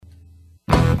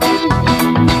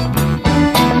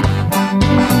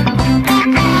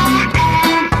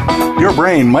your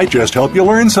brain might just help you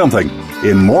learn something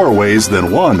in more ways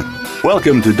than one.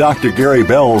 Welcome to Dr. Gary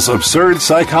Bell's Absurd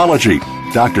Psychology.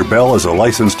 Dr. Bell is a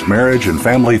licensed marriage and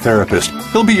family therapist.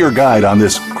 He'll be your guide on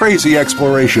this crazy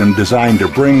exploration designed to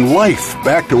bring life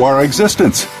back to our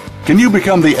existence. Can you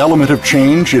become the element of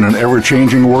change in an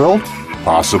ever-changing world?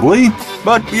 Possibly,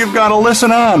 but you've got to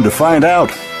listen on to find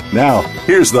out. Now,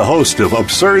 here's the host of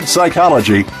Absurd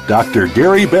Psychology, Dr.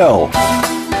 Gary Bell.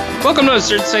 Welcome to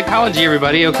Absurd Psychology,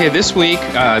 everybody. Okay, this week,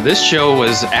 this show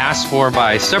was asked for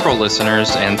by several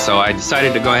listeners, and so I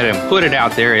decided to go ahead and put it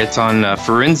out there. It's on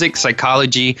forensic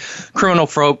psychology, criminal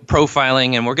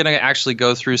profiling, and we're going to actually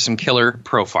go through some killer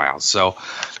profiles. So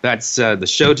that's the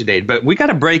show today. But we got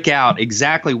to break out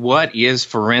exactly what is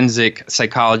forensic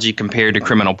psychology compared to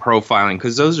criminal profiling,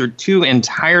 because those are two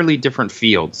entirely different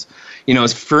fields. You know,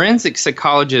 forensic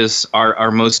psychologists are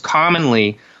most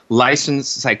commonly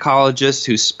licensed psychologists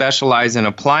who specialize in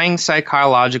applying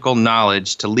psychological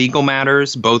knowledge to legal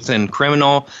matters, both in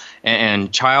criminal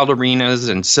and child arenas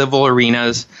and civil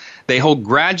arenas. They hold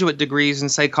graduate degrees in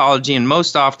psychology and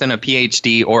most often a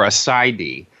PhD or a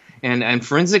PsyD. And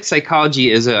forensic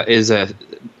psychology is a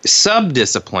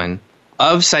subdiscipline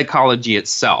of psychology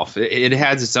itself. It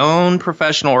has its own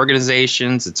professional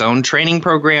organizations, its own training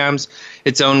programs,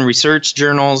 its own research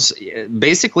journals.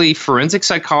 Basically, forensic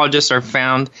psychologists are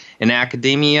found in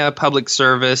academia, public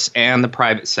service, and the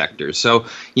private sector. So,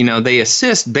 you know, they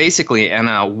assist basically in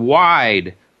a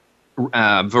wide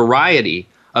variety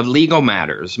of legal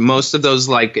matters. Most of those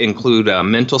include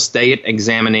mental state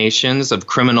examinations of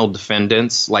criminal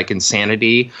defendants, like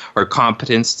insanity or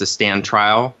competence to stand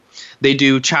trial. They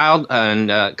do child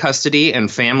and custody and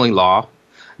family law.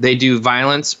 They do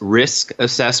violence risk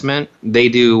assessment. They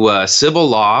do civil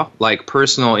law, like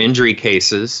personal injury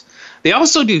cases. They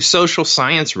also do social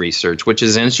science research, which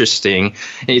is interesting.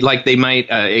 Like they might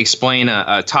explain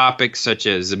a topic such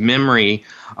as memory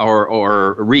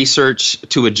or research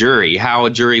to a jury, how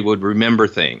a jury would remember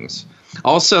things.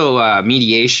 Also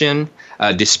mediation,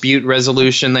 dispute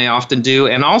resolution they often do,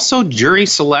 and also jury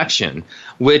selection,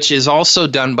 which is also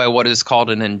done by what is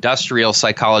called an industrial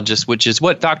psychologist, which is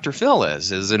what Dr. Phil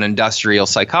is an industrial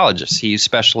psychologist. He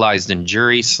specialized in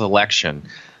jury selection.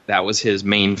 That was his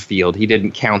main field. He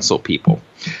didn't counsel people.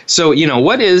 So, you know,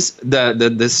 what is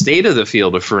the state of the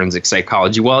field of forensic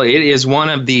psychology? Well, it is one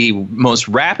of the most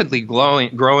rapidly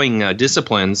growing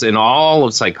disciplines in all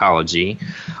of psychology,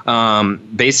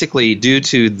 basically due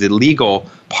to the legal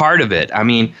part of it. I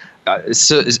mean,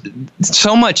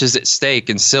 so much is at stake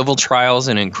in civil trials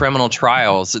and in criminal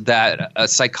trials that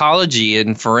psychology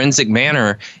in forensic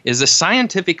manner is a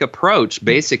scientific approach,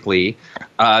 basically,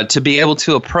 to be able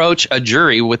to approach a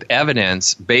jury with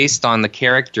evidence based on the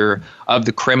character of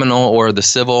the criminal or the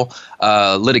civil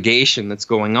litigation that's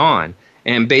going on.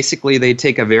 And basically, they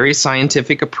take a very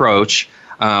scientific approach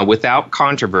without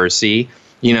controversy.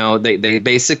 You know, they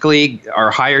basically are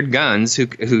hired guns who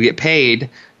get paid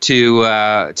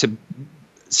to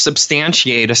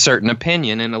substantiate a certain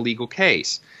opinion in a legal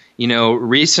case. You know,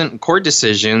 recent court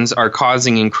decisions are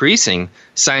causing increasing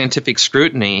scientific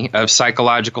scrutiny of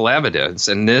psychological evidence,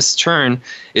 and this turn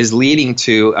is leading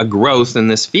to a growth in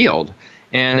this field.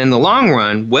 And in the long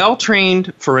run,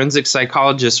 well-trained forensic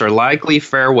psychologists are likely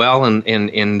fare well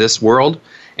in this world,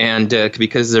 and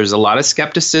because there's a lot of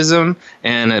skepticism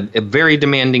and a very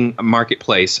demanding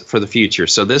marketplace for the future.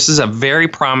 So this is a very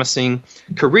promising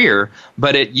career,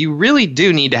 but you really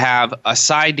do need to have a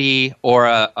PsyD or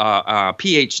a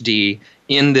PhD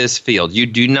in this field. You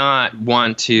do not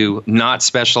want to not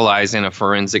specialize in a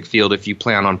forensic field if you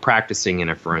plan on practicing in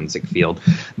a forensic field.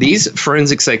 These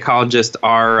forensic psychologists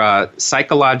are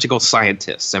psychological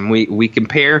scientists, and we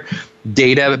compare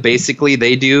data, basically,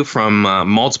 they do from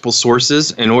multiple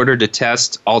sources in order to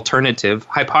test alternative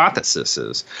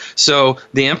hypotheses. So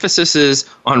the emphasis is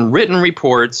on written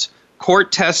reports,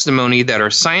 court testimony that are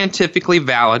scientifically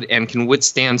valid and can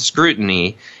withstand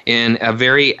scrutiny in a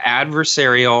very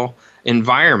adversarial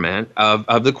environment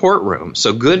of the courtroom.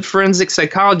 So good forensic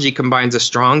psychology combines a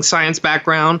strong science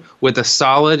background with a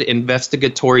solid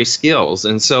investigatory skills.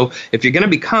 And so if you're going to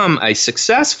become a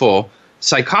successful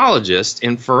psychologist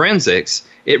in forensics,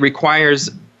 it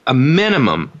requires a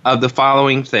minimum of the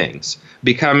following things: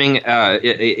 becoming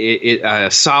a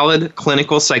solid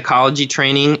clinical psychology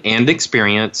training and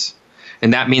experience,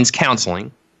 and that means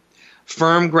counseling.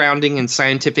 Firm grounding in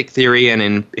scientific theory and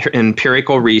in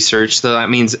empirical research, so that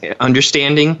means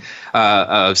understanding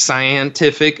of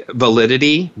scientific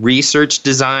validity, research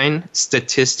design,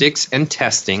 statistics, and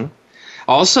testing.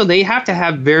 Also, they have to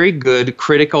have very good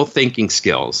critical thinking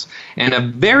skills and a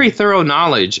very thorough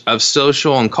knowledge of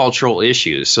social and cultural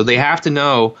issues. So they have to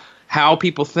know how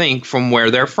people think from where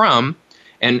they're from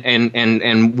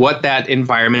and what that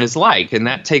environment is like. And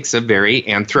that takes a very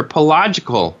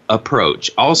anthropological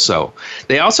approach also.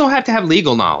 They also have to have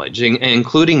legal knowledge,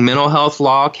 including mental health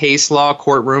law, case law,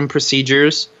 courtroom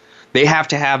procedures. They have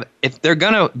to have, if they're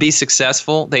going to be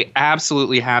successful, they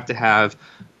absolutely have to have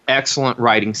excellent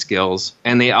writing skills.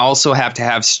 And they also have to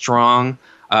have strong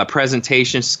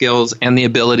presentation skills and the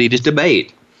ability to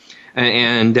debate.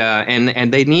 And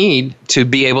they need to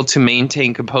be able to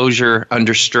maintain composure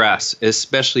under stress,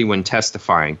 especially when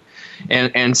testifying.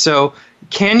 And so,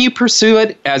 can you pursue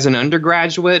it as an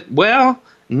undergraduate? Well,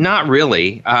 not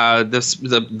really.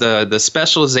 The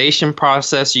specialization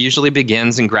process usually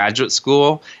begins in graduate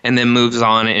school and then moves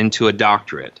on into a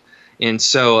doctorate. And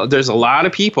so there's a lot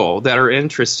of people that are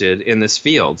interested in this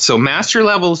field. So master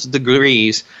level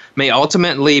degrees may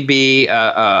ultimately be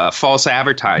false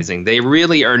advertising. They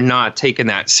really are not taking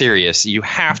that serious. You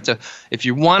have to, if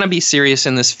you want to be serious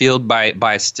in this field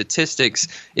by statistics,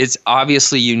 it's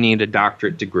obviously you need a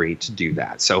doctorate degree to do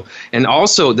that. So, and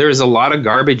also there's a lot of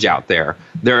garbage out there.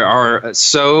 There are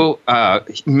so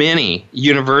many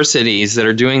universities that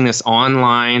are doing this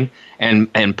online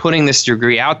and putting this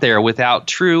degree out there without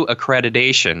true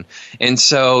accreditation. And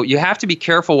so you have to be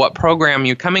careful what program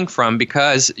you're coming from,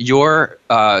 because your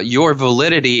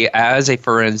validity as a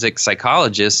forensic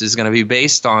psychologist is going to be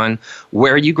based on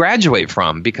where you graduate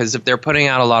from. Because if they're putting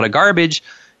out a lot of garbage,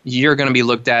 you're going to be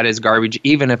looked at as garbage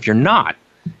even if you're not.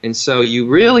 And so you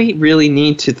really, really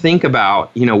need to think about,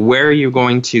 where you're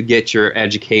going to get your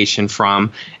education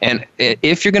from. And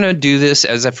if you're going to do this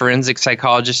as a forensic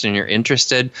psychologist and you're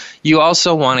interested, you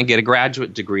also want to get a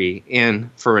graduate degree in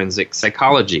forensic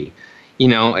psychology.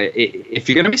 If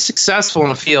you're going to be successful in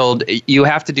the field, you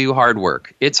have to do hard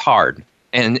work. It's hard.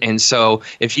 And so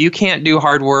if you can't do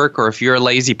hard work, or if you're a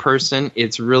lazy person,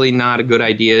 it's really not a good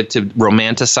idea to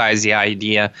romanticize the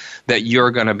idea that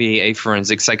you're going to be a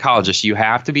forensic psychologist. You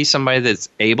have to be somebody that's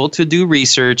able to do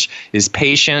research, is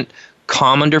patient,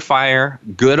 calm under fire,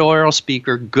 good oral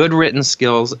speaker, good written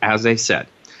skills, as I said.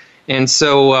 And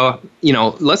so,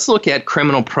 let's look at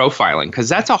criminal profiling, because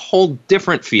that's a whole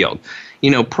different field.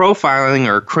 Profiling,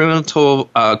 or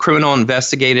criminal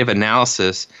investigative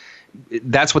analysis,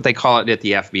 that's what they call it at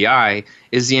the FBI,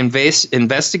 is the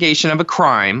investigation of a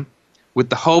crime with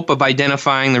the hope of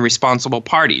identifying the responsible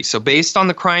party. So based on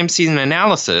the crime scene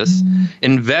analysis,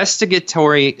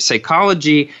 investigatory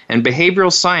psychology and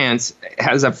behavioral science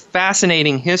has a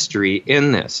fascinating history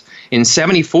in this. In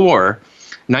 1974,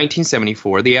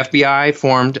 the FBI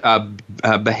formed a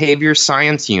behavior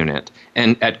science unit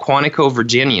at Quantico,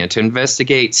 Virginia, to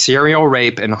investigate serial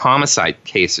rape and homicide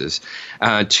cases.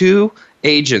 Two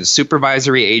agents,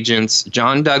 supervisory agents,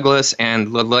 John Douglas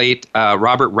and the late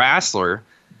Robert Rassler,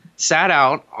 sat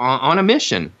out on a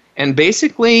mission. And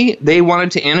basically, they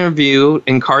wanted to interview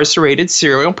incarcerated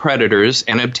serial predators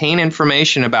and obtain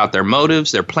information about their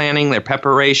motives, their planning, their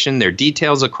preparation, their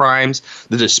details of crimes,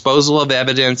 the disposal of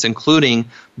evidence, including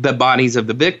the bodies of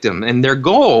the victim. And their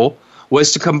goal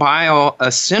was to compile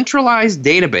a centralized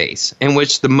database in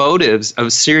which the motives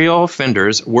of serial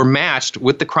offenders were matched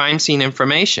with the crime scene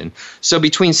information. So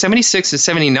between 76 and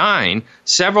 79,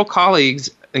 several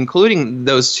colleagues, including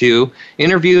those two,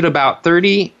 interviewed about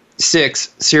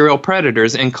 36 serial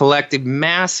predators and collected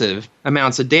massive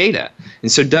amounts of data.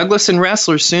 And so Douglas and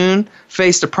Rassler soon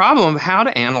faced a problem of how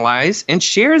to analyze and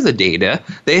share the data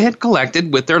they had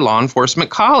collected with their law enforcement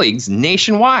colleagues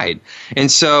nationwide.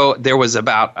 And so there was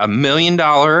about $1 million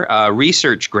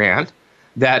research grant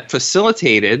that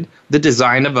facilitated the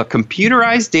design of a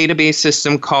computerized database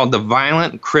system called the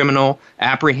Violent Criminal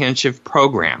Apprehension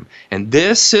Program. And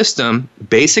this system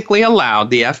basically allowed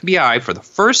the FBI for the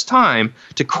first time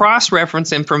to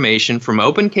cross-reference information from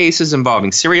open cases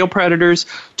involving serial predators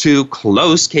to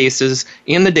closed cases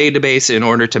in the database in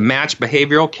order to match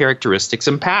behavioral characteristics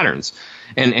and patterns.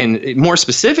 And more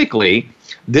specifically,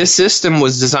 this system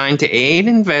was designed to aid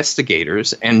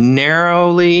investigators and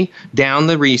narrowly down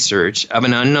the research of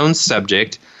an unknown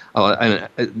subject,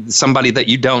 somebody that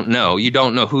you don't know. You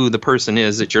don't know who the person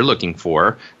is that you're looking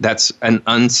for. That's an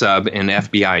unsub in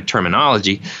FBI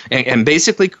terminology. And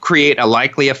basically create a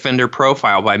likely offender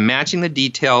profile by matching the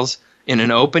details in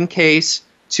an open case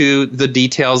to the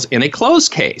details in a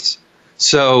closed case.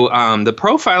 So the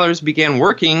profilers began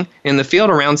working in the field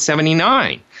around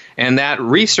 79. And that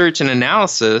research and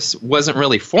analysis wasn't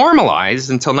really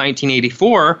formalized until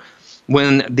 1984,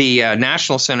 when the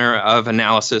National Center of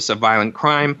Analysis of Violent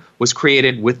Crime was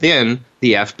created within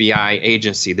the FBI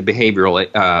agency, the behavioral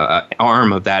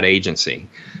arm of that agency.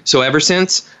 So ever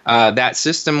since that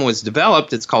system was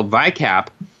developed, it's called VICAP,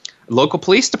 local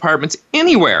police departments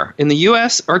anywhere in the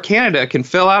U.S. or Canada can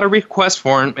fill out a request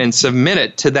form and submit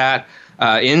it to that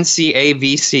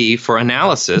NCAVC for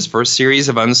analysis for a series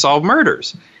of unsolved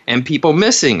murders and people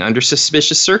missing under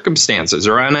suspicious circumstances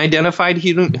or unidentified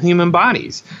human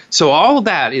bodies. So all of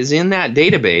that is in that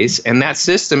database, and that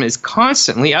system is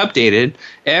constantly updated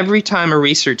every time a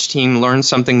research team learns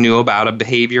something new about a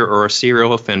behavior or a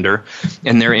serial offender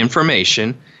and their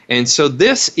information. And so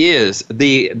this is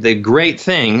the great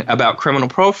thing about criminal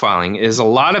profiling, is a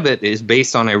lot of it is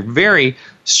based on a very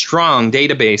strong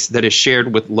database that is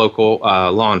shared with local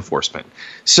law enforcement.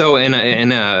 So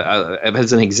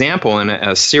as an example, in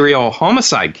a serial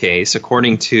homicide case,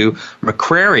 according to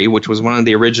McCrary, which was one of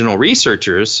the original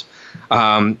researchers,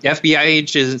 FBI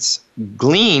agents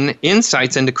glean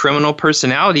insights into criminal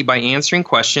personality by answering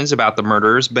questions about the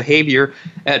murderer's behavior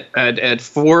at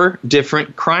 4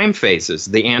 different crime phases: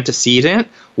 the antecedent,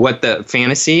 what the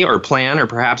fantasy or plan or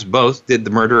perhaps both did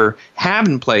the murderer have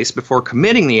in place before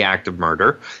committing the act of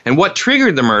murder, and what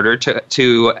triggered the murderer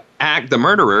to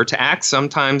act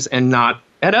sometimes and not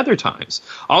at other times.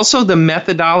 Also, the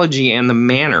methodology and the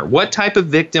manner. What type of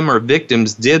victim or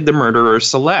victims did the murderer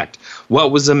select? What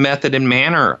was the method and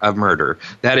manner of murder?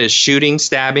 That is, shooting,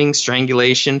 stabbing,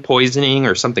 strangulation, poisoning,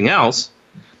 or something else.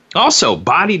 Also,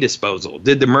 body disposal.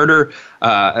 Did the murder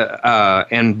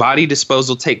and body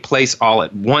disposal take place all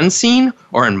at one scene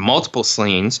or in multiple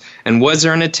scenes? And was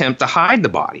there an attempt to hide the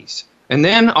bodies? And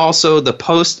then also the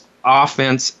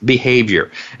post-offense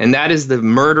behavior. And that is the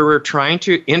murderer trying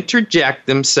to interject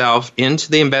themselves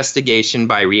into the investigation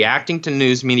by reacting to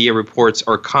news media reports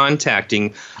or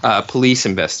contacting police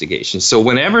investigations. So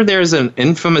whenever there's an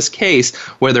infamous case,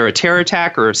 whether a terror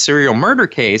attack or a serial murder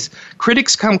case,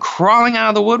 critics come crawling out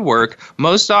of the woodwork.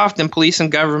 Most often, police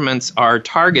and governments are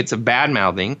targets of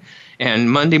bad-mouthing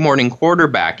and Monday morning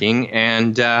quarterbacking.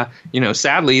 And,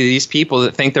 sadly, these people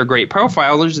that think they're great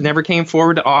profilers never came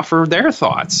forward to offer their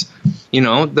thoughts. You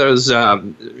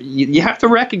have to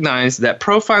recognize that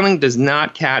profiling does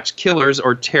not catch killers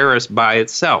or terrorists by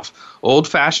itself.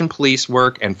 Old-fashioned police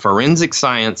work and forensic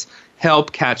science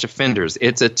help catch offenders.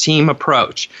 It's a team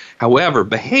approach. However,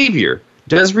 behavior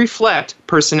does reflect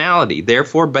personality.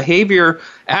 Therefore, behavior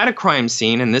at a crime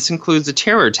scene, and this includes a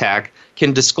terror attack,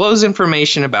 can disclose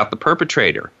information about the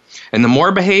perpetrator. And the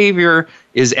more behavior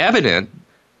is evident,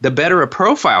 the better a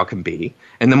profile can be,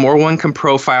 and the more one can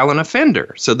profile an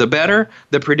offender. So the better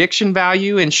the prediction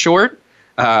value, in short,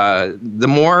 the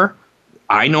more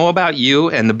I know about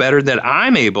you, and the better that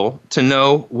I'm able to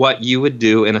know what you would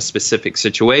do in a specific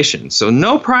situation. So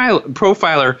no criminal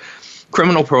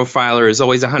profiler is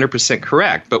always 100%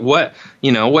 correct. But what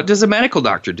does a medical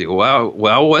doctor do? Well,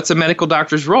 what's a medical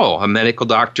doctor's role? A medical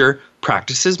doctor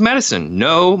practices medicine.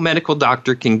 No medical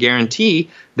doctor can guarantee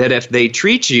that if they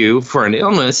treat you for an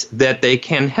illness, that they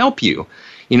can help you.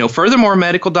 Furthermore,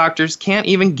 medical doctors can't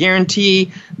even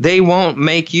guarantee they won't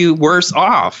make you worse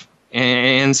off.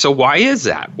 And so why is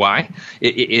that? Why?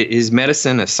 Is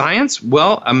medicine a science?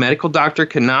 Well, a medical doctor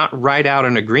cannot write out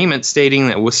an agreement stating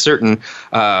that with certain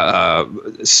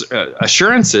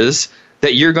assurances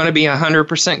that you're going to be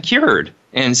 100% cured.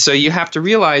 And so you have to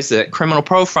realize that criminal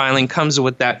profiling comes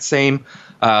with that same,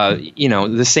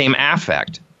 the same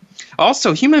affect.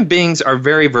 Also, human beings are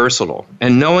very versatile,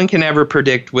 and no one can ever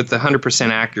predict with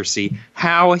 100% accuracy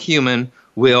how a human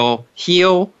will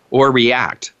heal or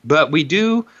react. But we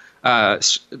do look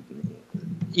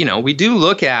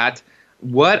at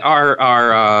what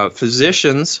our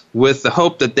physicians, with the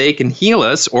hope that they can heal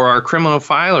us, or our criminal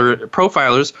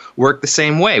profilers work the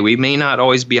same way. We may not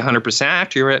always be 100%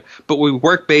 accurate, but we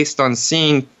work based on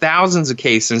seeing thousands of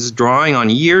cases, drawing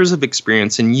on years of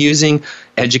experience, and using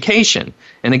education.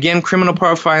 And again, criminal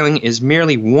profiling is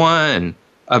merely one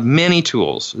of many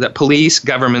tools that police,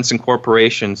 governments, and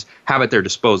corporations have at their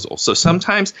disposal. So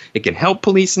sometimes it can help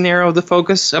police narrow the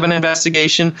focus of an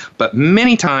investigation, but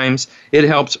many times it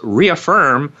helps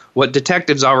reaffirm what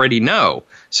detectives already know.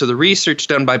 So the research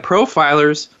done by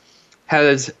profilers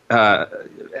has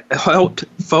helped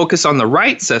focus on the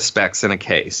right suspects in a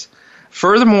case.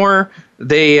 Furthermore,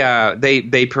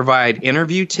 they provide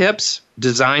interview tips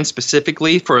designed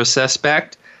specifically for a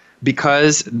suspect,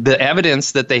 because the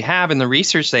evidence that they have and the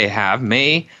research they have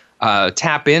may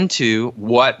tap into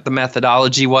what the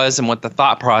methodology was and what the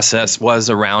thought process was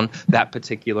around that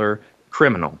particular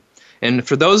criminal. And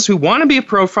for those who want to be a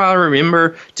profiler,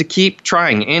 remember to keep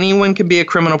trying. Anyone can be a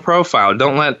criminal profiler.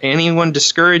 Don't let anyone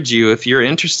discourage you if you're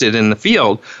interested in the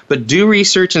field, but do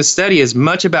research and study as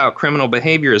much about criminal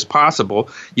behavior as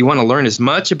possible. You want to learn as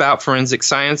much about forensic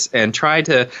science and try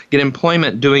to get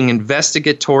employment doing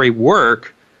investigatory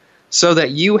work so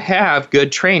that you have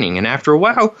good training. And after a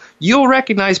while, you'll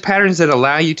recognize patterns that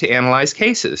allow you to analyze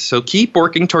cases. So keep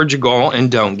working towards your goal and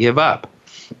don't give up.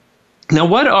 Now,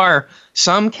 what are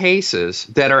some cases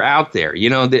that are out there? You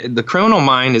know, the criminal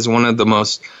mind is one of the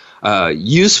most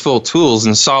useful tools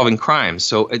in solving crimes.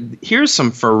 So here's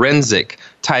some forensic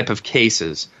type of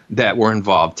cases that were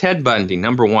involved. Ted Bundy,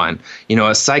 number one. You know,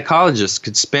 a psychologist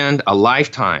could spend a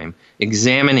lifetime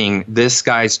examining this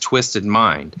guy's twisted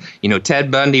mind. You know, Ted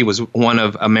Bundy was one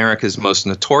of America's most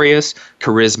notorious,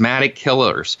 charismatic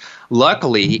killers.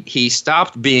 Luckily, he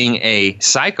stopped being a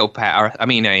psychopath,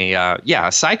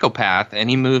 a psychopath, and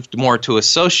he moved more to a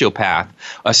sociopath.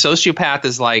 A sociopath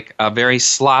is like a very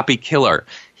sloppy killer.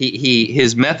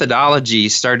 His methodology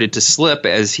started to slip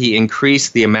as he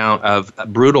increased the amount of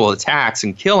brutal attacks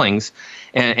and killings,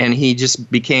 and he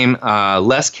just became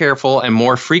less careful and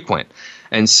more frequent.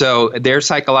 And so their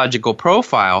psychological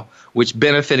profile, which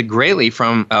benefited greatly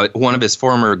from one of his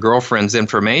former girlfriend's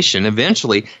information,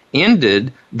 eventually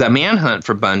ended the manhunt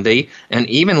for Bundy and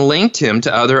even linked him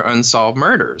to other unsolved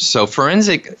murders. So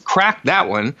forensic cracked that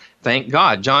one, thank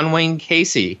God. John Wayne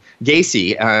Gacy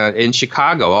in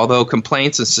Chicago, although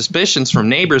complaints and suspicions from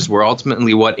neighbors were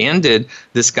ultimately what ended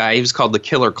this guy. He was called the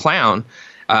Killer Clown.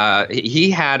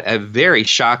 He had a very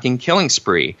shocking killing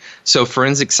spree. So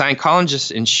forensic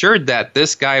psychologists ensured that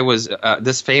this guy was,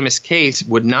 this famous case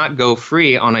would not go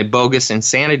free on a bogus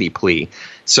insanity plea.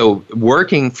 So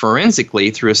working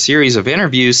forensically through a series of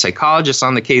interviews, psychologists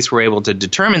on the case were able to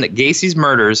determine that Gacy's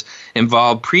murders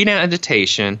involved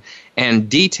premeditation and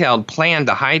detailed plan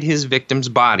to hide his victims'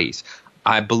 bodies.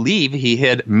 I believe he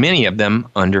hid many of them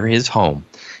under his home.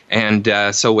 And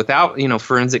so without,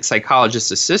 forensic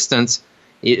psychologist assistance,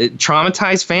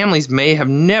 traumatized families may have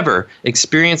never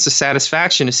experienced the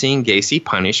satisfaction of seeing Gacy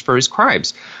punished for his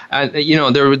crimes.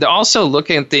 They're also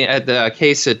looking at the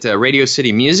case at Radio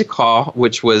City Music Hall,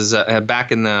 which was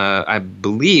back in I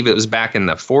believe it was back in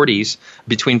the 40s,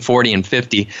 between 40 and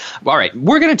 50. All right,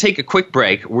 we're going to take a quick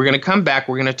break. We're going to come back.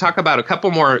 We're going to talk about a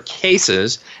couple more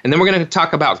cases, and then we're going to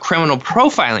talk about criminal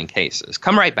profiling cases.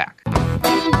 Come right back.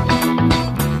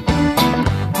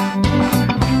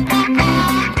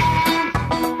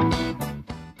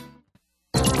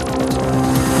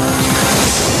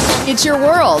 It's your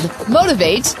world.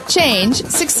 Motivate, change,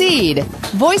 succeed.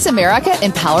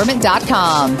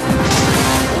 VoiceAmericaEmpowerment.com.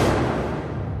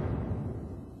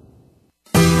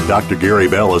 Dr. Gary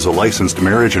Bell is a licensed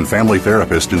marriage and family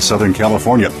therapist in Southern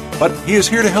California, but he is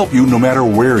here to help you no matter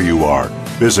where you are.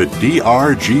 Visit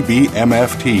drgbmft.com.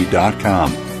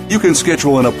 You can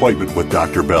schedule an appointment with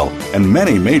Dr. Bell, and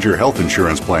many major health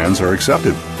insurance plans are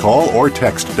accepted. Call or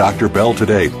text Dr. Bell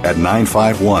today at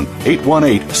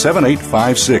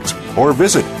 951-818-7856 or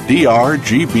visit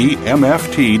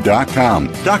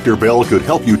drgbmft.com. Dr. Bell could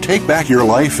help you take back your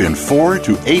life in 4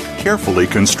 to 8 carefully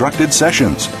constructed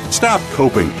sessions. Stop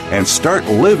coping and start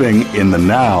living in the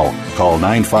now. Call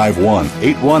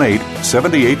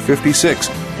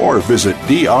 951-818-7856 or visit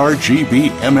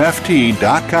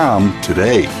drgbmft.com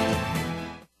today.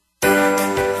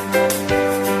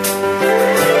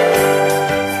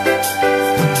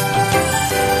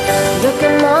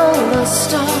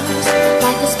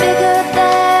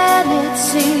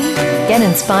 Get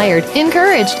inspired,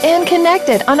 encouraged, and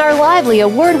connected on our lively,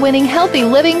 award-winning Healthy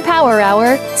Living Power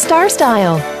Hour, Star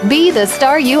Style. Be the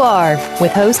star you are,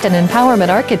 with host and empowerment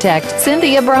architect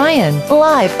Cynthia Bryan.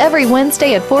 Live every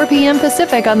Wednesday at 4 p.m.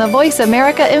 Pacific on the Voice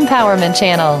America Empowerment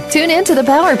Channel. Tune in to the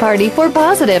Power Party for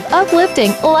positive,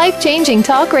 uplifting, life-changing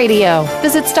talk radio.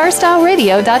 Visit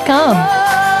starstyleradio.com.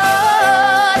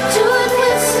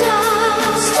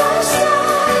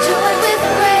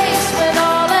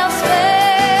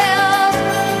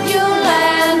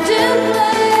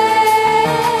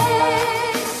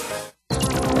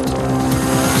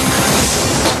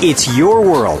 It's your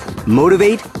world.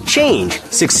 Motivate, change,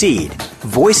 succeed.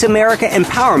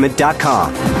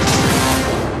 VoiceAmericaEmpowerment.com.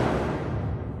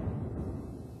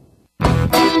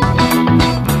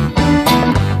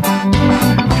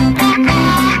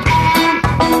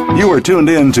 You are tuned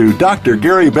in to Dr.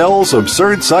 Gary Bell's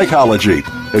Absurd Psychology.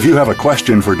 If you have a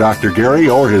question for Dr. Gary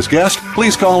or his guest,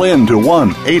 please call in to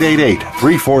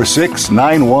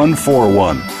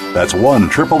 1-888-346-9141. That's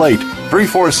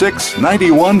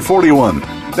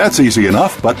 1-888-346-9141. That's easy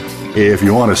enough, but if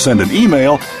you want to send an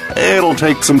email, it'll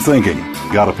take some thinking.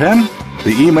 Got a pen?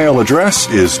 The email address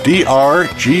is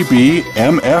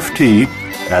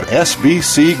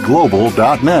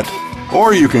drgbmft@sbcglobal.net.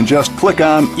 Or you can just click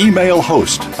on Email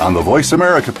Host on the Voice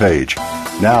America page.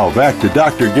 Now back to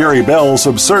Dr. Gary Bell's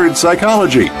Absurd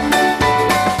Psychology.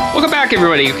 Welcome back,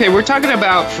 everybody. Okay, we're talking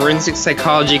about forensic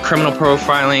psychology, criminal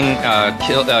profiling,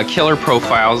 killer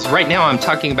profiles. Right now, I'm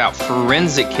talking about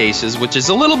forensic cases, which is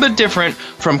a little bit different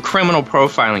from criminal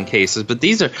profiling cases. But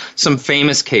these are some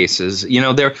famous cases. You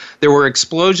know, there were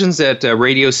explosions at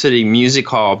Radio City Music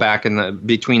Hall back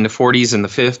between the 40s and the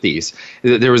 50s.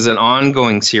 There was an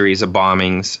ongoing series of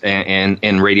bombings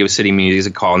in Radio City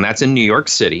Music Hall, and that's in New York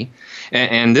City.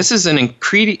 And this is a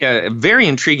very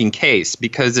intriguing case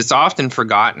because it's often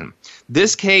forgotten.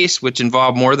 This case, which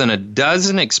involved more than a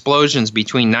dozen explosions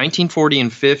between 1940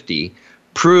 and 50,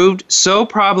 proved so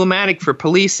problematic for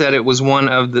police that it was one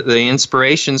of the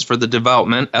inspirations for the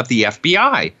development of the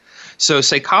FBI. So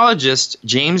psychologist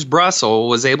James Brussel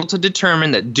was able to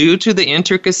determine that due to the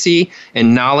intricacy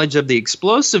and knowledge of the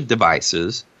explosive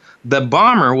devices, the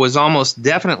bomber was almost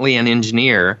definitely an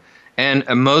engineer, and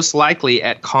most likely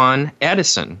at Con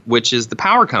Edison, which is the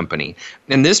power company.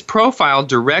 And this profile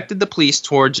directed the police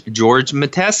towards George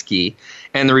Metesky,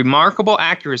 and the remarkable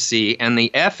accuracy and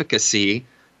the efficacy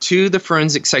to the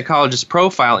forensic psychologist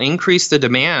profile increased the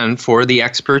demand for the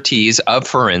expertise of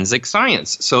forensic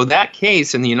science. So that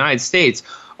case in the United States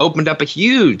opened up a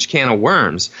huge can of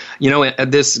worms. You know,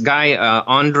 this guy,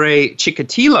 Andrei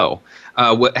Chikatilo,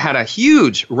 had a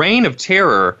huge reign of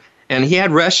terror, and he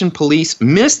had Russian police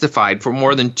mystified for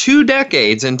more than 2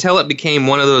 decades until it became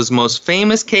one of those most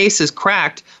famous cases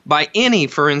cracked by any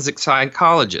forensic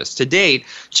psychologist. To date,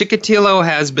 Chikatilo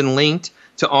has been linked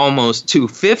to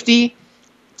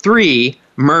 53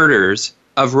 murders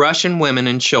of Russian women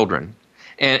and children.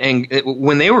 And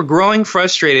when they were growing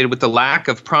frustrated with the lack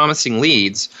of promising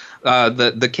leads,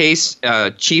 the case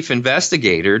chief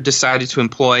investigator decided to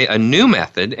employ a new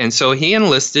method, and so he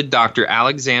enlisted Dr.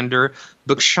 Alexander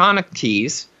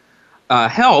Bukshanovsky's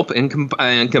help in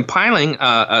compiling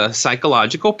a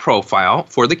psychological profile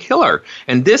for the killer.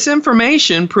 And this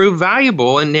information proved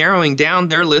valuable in narrowing down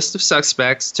their list of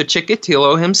suspects to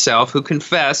Chikatilo himself, who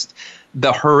confessed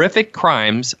the horrific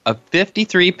crimes of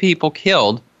 53 people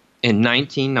killed in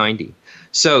 1990.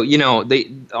 So, you know,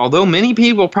 although many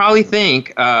people probably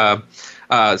think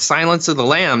Silence of the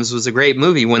Lambs was a great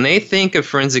movie, when they think of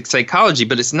forensic psychology,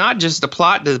 but it's not just a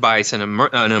plot device in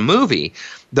a movie.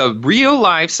 The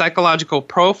real-life psychological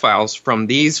profiles from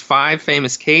these 5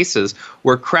 famous cases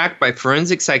were cracked by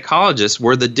forensic psychologists,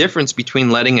 were the difference between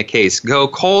letting a case go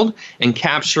cold and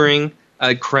capturing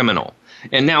a criminal.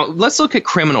 And now let's look at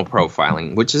criminal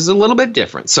profiling, which is a little bit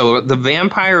different. So the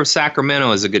Vampire of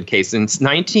Sacramento is a good case. In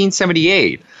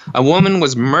 1978, a woman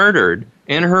was murdered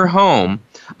in her home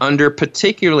under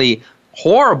particularly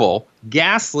horrible,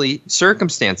 ghastly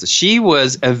circumstances. She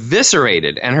was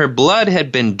eviscerated and her blood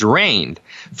had been drained.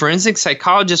 Forensic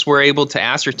psychologists were able to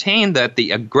ascertain that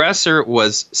the aggressor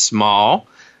was small,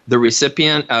 the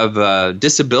recipient of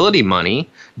disability money,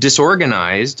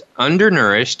 disorganized,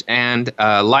 undernourished, and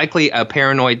likely a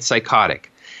paranoid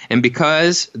psychotic. And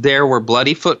because there were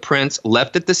bloody footprints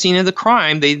left at the scene of the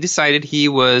crime, they decided he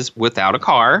was without a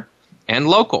car and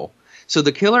local. So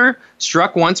the killer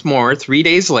struck once more 3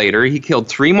 days later. He killed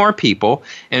 3 more people.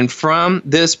 And from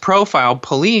this profile,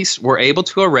 police were able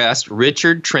to arrest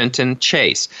Richard Trenton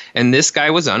Chase. And this guy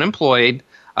was unemployed,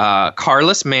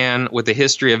 carless man with a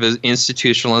history of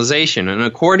institutionalization. And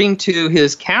according to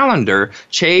his calendar,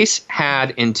 Chase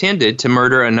had intended to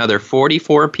murder another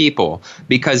 44 people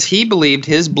because he believed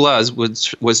his blood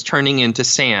was turning into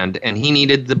sand and he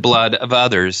needed the blood of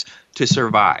others to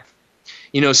survive.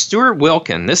 You know, Stuart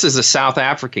Wilkin, this is a South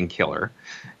African killer,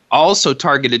 also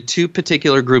targeted 2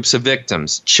 particular groups of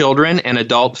victims, children and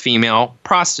adult female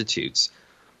prostitutes.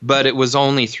 But it was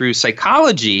only through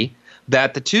psychology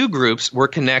that the 2 groups were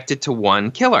connected to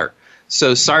one killer.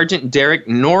 So Sergeant Derek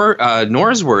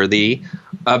Norsworthy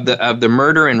of the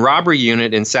murder and robbery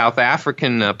unit in South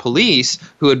African police,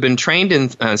 who had been trained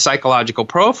in psychological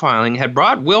profiling, had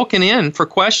brought Wilkin in for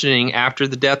questioning after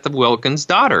the death of Wilkin's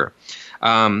daughter.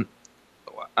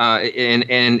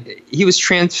 And he was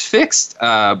transfixed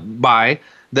by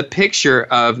the picture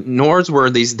of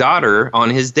Norsworthy's daughter on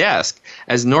his desk.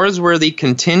 As Norsworthy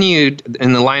continued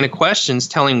in the line of questions,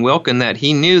 telling Wilkin that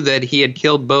he knew that he had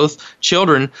killed both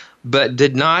children, but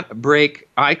did not break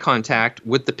eye contact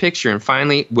with the picture. And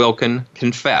finally, Wilkin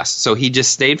confessed. So he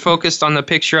just stayed focused on the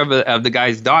picture of the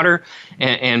guy's daughter,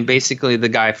 and basically the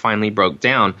guy finally broke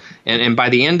down. And by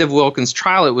the end of Wilkin's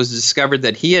trial, it was discovered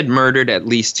that he had murdered at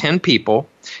least 10 people,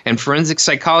 and forensic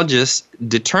psychologists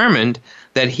determined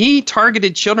that he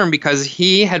targeted children because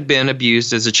he had been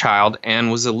abused as a child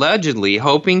and was allegedly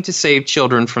hoping to save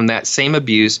children from that same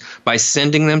abuse by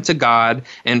sending them to God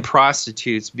and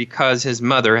prostitutes because his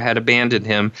mother had abandoned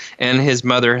him and his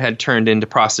mother had turned into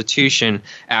prostitution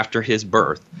after his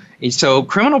birth. And so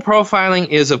criminal profiling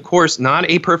is, of course, not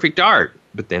a perfect art.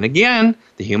 But then again,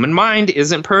 the human mind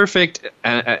isn't perfect,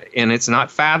 and it's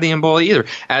not fathomable either.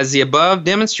 As the above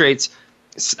demonstrates,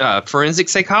 forensic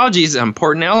psychology is an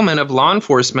important element of law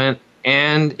enforcement,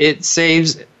 and it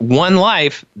saves one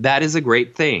life. That is a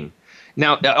great thing.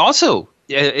 Now, also,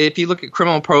 if you look at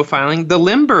criminal profiling, the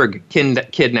Lindbergh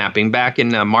kidnapping back in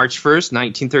March 1st,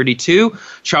 1932,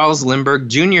 Charles Lindbergh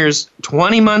Jr.'s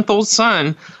 20-month-old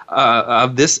son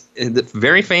of this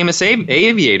very famous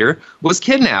aviator was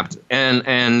kidnapped.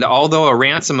 And although a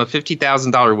ransom of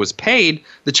 $50,000 was paid,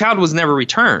 the child was never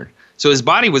returned. So his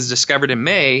body was discovered in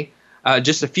May,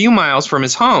 just a few miles from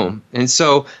his home. And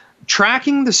so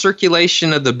tracking the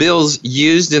circulation of the bills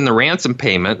used in the ransom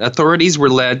payment, authorities were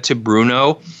led to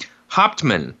Bruno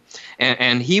Hauptmann,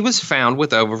 and he was found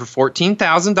with over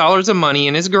 $14,000 of money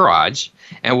in his garage.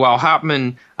 And while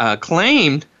Hauptmann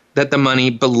claimed that the money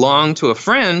belonged to a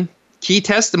friend, key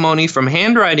testimony from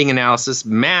handwriting analysis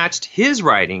matched his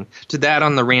writing to that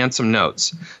on the ransom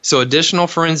notes. So additional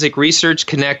forensic research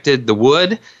connected the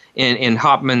wood in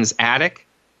Hauptmann's attic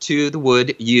to the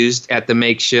wood used at the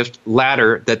makeshift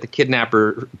ladder that the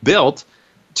kidnapper built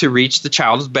to reach the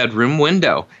child's bedroom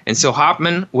window. And so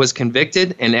Hauptmann was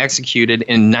convicted and executed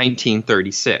in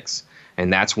 1936.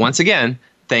 And that's, once again,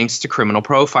 thanks to criminal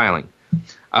profiling.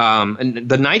 And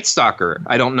the Night Stalker,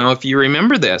 I don't know if you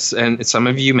remember this, and some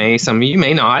of you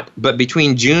may not, but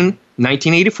between June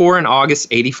 1984 and August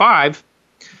 85,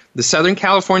 the Southern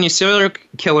California serial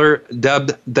killer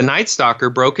dubbed the Night Stalker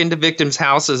broke into victims'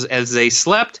 houses as they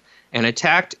slept and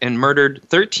attacked and murdered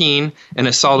 13 and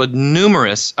assaulted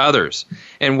numerous others.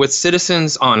 And with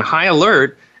citizens on high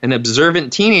alert, an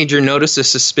observant teenager noticed a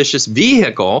suspicious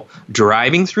vehicle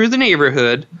driving through the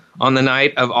neighborhood on the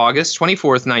night of August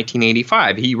 24th,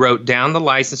 1985. He wrote down the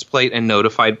license plate and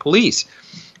notified police.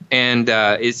 And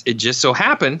it just so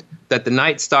happened that the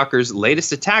Night Stalker's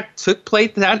latest attack took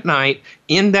place that night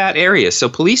in that area. So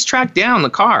police tracked down the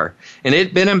car, and it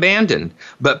had been abandoned.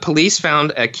 But police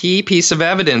found a key piece of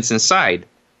evidence inside,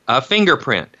 a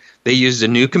fingerprint. They used a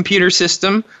new computer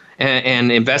system,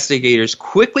 and investigators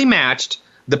quickly matched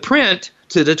the print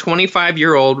to the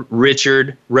 25-year-old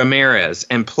Richard Ramirez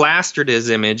and plastered his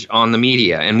image on the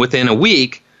media. And within a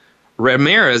week,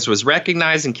 Ramirez was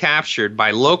recognized and captured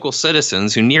by local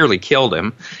citizens who nearly killed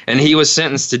him, and he was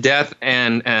sentenced to death,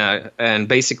 and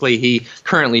basically he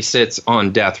currently sits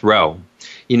on death row.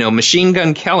 You know, Machine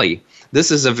Gun Kelly,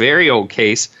 this is a very old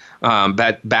case,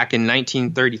 back in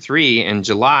 1933 in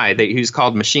July. He was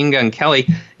called Machine Gun Kelly.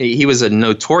 He was a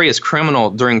notorious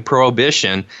criminal during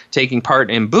Prohibition, taking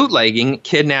part in bootlegging,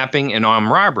 kidnapping, and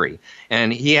armed robbery.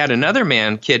 And he had another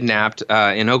man kidnapped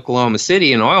in Oklahoma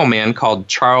City, an oil man called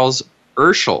Charles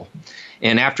Urschel.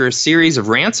 And after a series of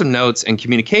ransom notes and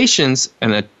communications,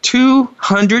 and a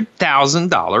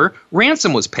 $200,000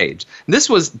 ransom was paid. This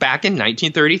was back in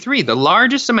 1933, the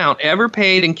largest amount ever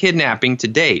paid in kidnapping to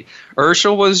date.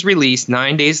 Urschel was released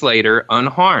 9 days later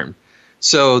unharmed.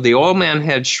 So the oil man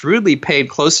had shrewdly paid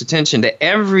close attention to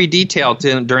every detail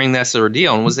during this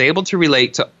ordeal and was able to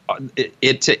relate to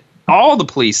all the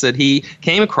police that he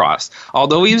came across.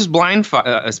 Although he was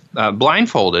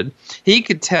blindfolded, he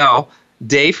could tell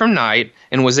day from night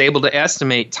and was able to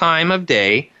estimate time of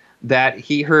day that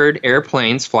he heard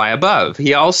airplanes fly above.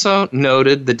 He also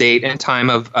noted the date and time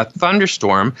of a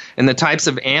thunderstorm and the types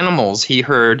of animals he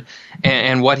heard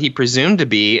and what he presumed to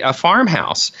be a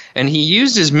farmhouse. And he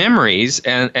used his memories,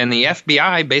 and the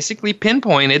FBI basically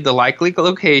pinpointed the likely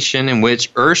location in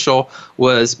which Urschel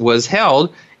was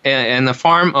held, and the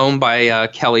farm owned by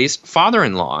Kelly's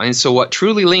father-in-law. And so what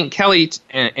truly linked Kelly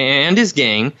and his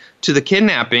gang to the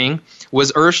kidnapping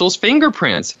was Urschel's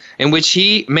fingerprints, in which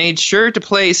he made sure to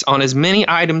place on as many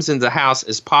items in the house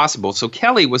as possible. So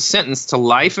Kelly was sentenced to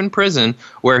life in prison,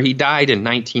 where he died in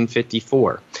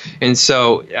 1954. And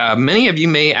so many of you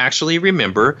may actually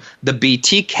remember the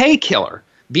BTK killer.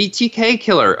 BTK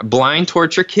killer, blind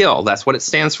torture kill, that's what it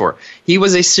stands for. He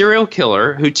was a serial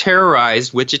killer who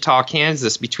terrorized Wichita,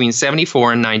 Kansas between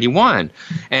 74 and 91.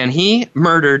 And he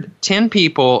murdered 10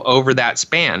 people over that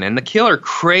span. And the killer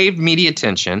craved media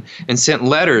attention and sent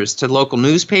letters to local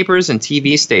newspapers and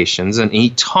TV stations, and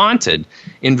he taunted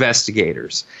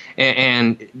investigators.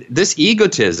 And this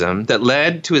egotism that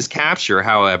led to his capture,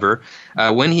 however,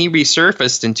 when he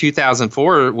resurfaced in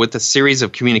 2004 with a series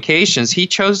of communications, he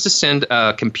chose to send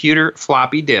a computer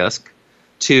floppy disk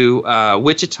to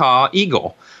Wichita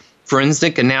Eagle.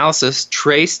 Forensic analysis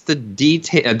traced the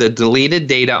deleted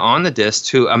data on the disc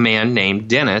to a man named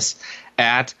Dennis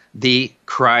at the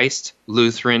Christ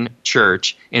Lutheran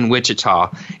Church in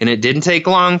Wichita. And it didn't take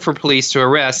long for police to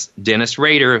arrest Dennis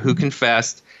Rader, who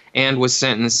confessed and was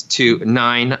sentenced to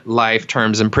 9 life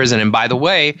terms in prison. And by the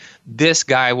way, this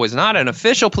guy was not an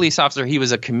official police officer. He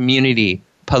was a community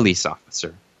police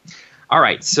officer. All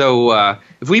right, so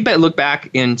if we look back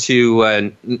into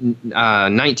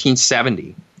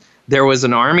 1970, there was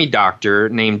an Army doctor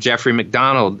named Jeffrey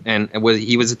McDonald, and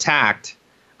he was attacked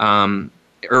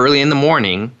early in the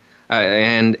morning,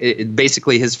 and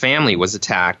basically his family was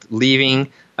attacked,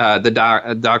 leaving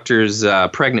the doctor's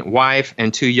pregnant wife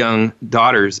and 2 young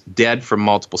daughters dead from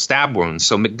multiple stab wounds.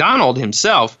 So McDonald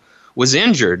himself was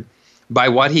injured by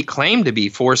what he claimed to be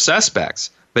 4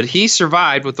 suspects, but he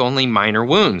survived with only minor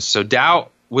wounds. So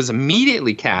doubt was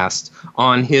immediately cast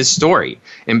on his story.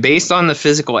 And based on the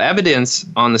physical evidence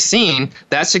on the scene,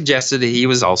 that suggested that he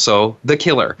was also the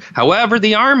killer. However,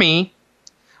 the Army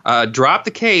dropped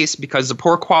the case because of the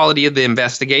poor quality of the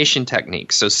investigation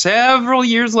techniques. So several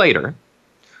years later,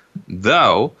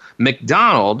 though,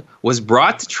 McDonald was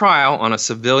brought to trial on a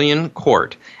civilian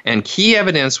court, and key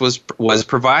evidence was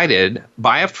provided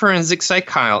by a forensic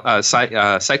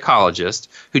psychologist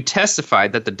who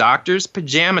testified that the doctor's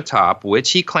pajama top,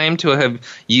 which he claimed to have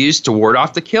used to ward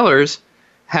off the killers,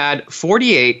 had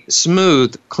 48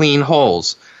 smooth, clean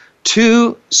holes,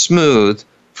 too smooth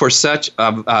for such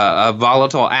a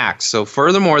volatile act. So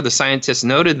furthermore, the scientists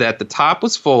noted that the top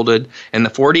was folded and the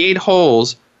 48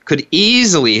 holes could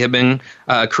easily have been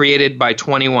created by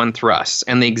 21 thrusts,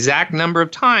 and the exact number of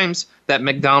times that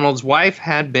McDonald's wife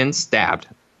had been stabbed.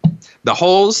 The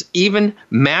holes even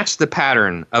matched the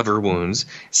pattern of her wounds,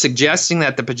 suggesting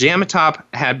that the pajama top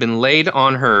had been laid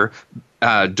on her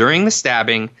during the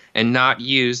stabbing and not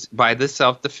used by the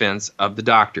self-defense of the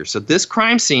doctor. So this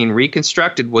crime scene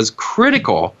reconstructed was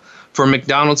critical for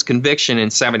McDonald's conviction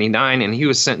in '79, and he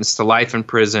was sentenced to life in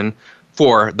prison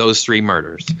for those 3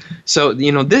 murders. So,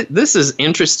 this is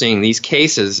interesting, these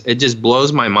cases. It just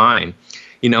blows my mind.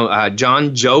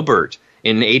 John Jobert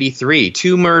in '83,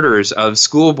 2 murders of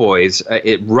schoolboys.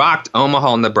 It rocked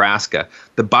Omaha, Nebraska.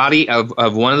 The body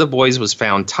of one of the boys was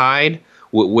found tied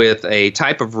with a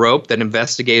type of rope that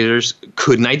investigators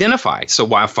couldn't identify. So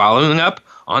while following up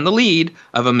on the lead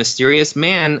of a mysterious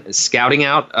man scouting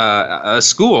out a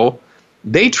school,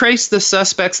 they traced the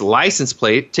suspect's license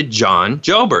plate to John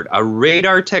Jobert, a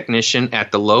radar technician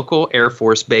at the local Air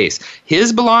Force base.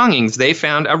 His belongings, they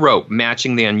found a rope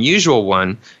matching the unusual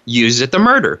one used at the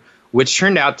murder, which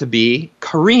turned out to be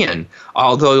Korean.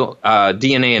 Although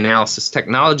DNA analysis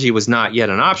technology was not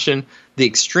yet an option, the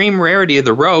extreme rarity of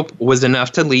the rope was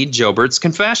enough to lead Jobert's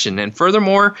confession. And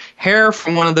furthermore, hair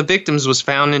from one of the victims was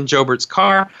found in Jobert's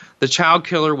car. The child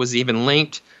killer was even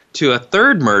linked to a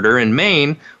 3rd murder in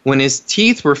Maine when his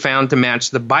teeth were found to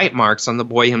match the bite marks on the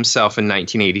boy himself in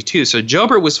 1982. So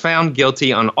Jobert was found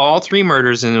guilty on all 3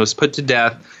 murders and was put to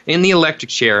death in the electric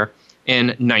chair in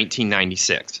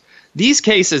 1996. These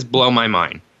cases blow my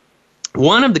mind.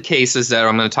 One of the cases that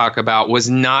I'm going to talk about was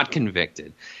not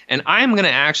convicted. And I'm going to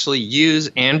actually use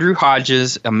Andrew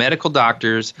Hodges, a medical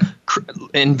doctor's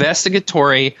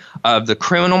investigatory of the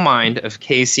criminal mind of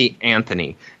Casey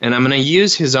Anthony. And I'm going to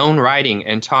use his own writing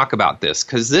and talk about this,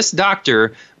 because this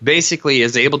doctor basically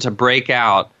is able to break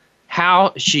out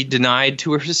how she denied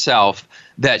to herself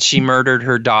that she murdered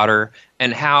her daughter,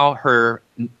 and how her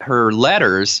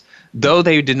letters, though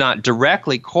they did not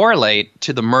directly correlate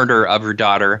to the murder of her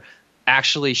daughter,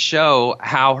 actually show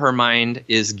how her mind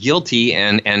is guilty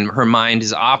and her mind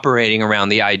is operating around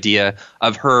the idea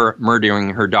of her murdering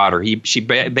her daughter. She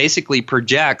basically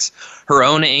projects her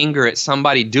own anger at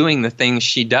somebody doing the things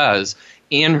she does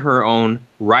in her own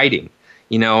writing.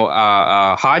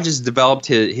 Hodges developed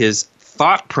his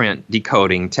thought print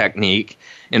decoding technique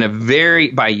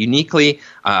by uniquely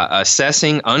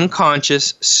assessing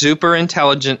unconscious, super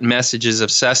intelligent messages of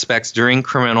suspects during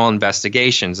criminal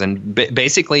investigations. And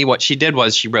basically what she did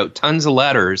was she wrote tons of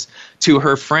letters to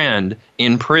her friend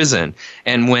in prison.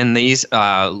 And when these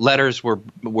letters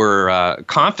were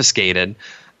confiscated,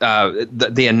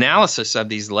 the analysis of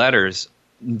these letters,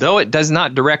 though it does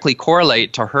not directly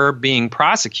correlate to her being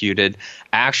prosecuted,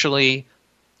 actually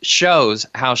shows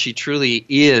how she truly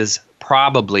is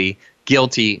probably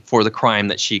guilty for the crime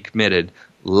that she committed,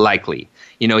 likely.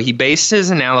 He based his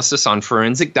analysis on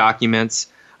forensic documents,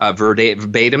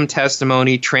 verbatim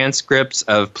testimony, transcripts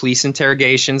of police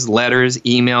interrogations, letters,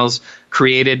 emails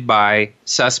created by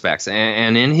suspects.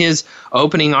 And in his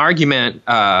opening argument,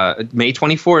 May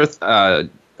 24th,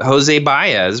 Jose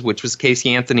Baez, which was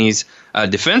Casey Anthony's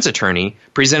defense attorney,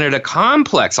 presented a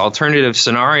complex alternative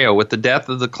scenario with the death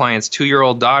of the client's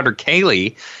 2-year-old daughter,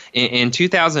 Kaylee, in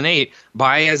 2008.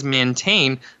 Baez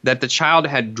maintained that the child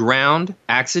had drowned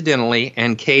accidentally,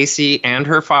 and Casey and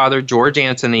her father, George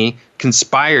Anthony,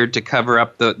 conspired to cover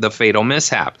up the fatal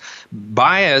mishap.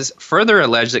 Baez further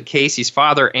alleged that Casey's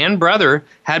father and brother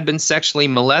had been sexually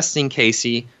molesting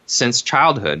Casey since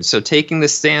childhood. So taking the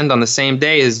stand on the same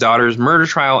day as daughter's murder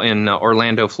trial in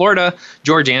Orlando, Florida,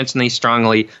 George Anthony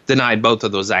strongly denied both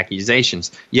of those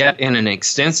accusations. Yet in an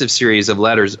extensive series of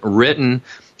letters written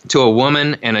to a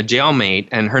woman and a jailmate,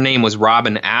 and her name was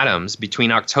Robin Adams,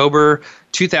 between October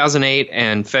 2008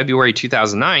 and February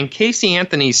 2009, Casey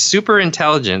Anthony's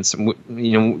superintelligence,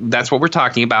 that's what we're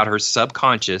talking about, her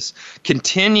subconscious,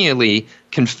 continually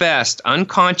confessed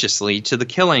unconsciously to the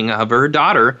killing of her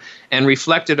daughter and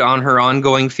reflected on her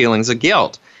ongoing feelings of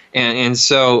guilt. And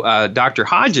so Dr.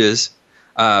 Hodges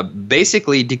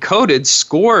basically decoded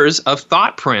scores of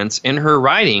thought prints in her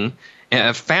writing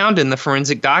found in the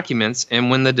forensic documents, and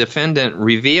when the defendant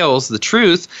reveals the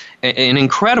truth in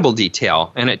incredible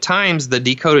detail, and at times the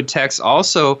decoded text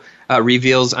also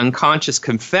reveals unconscious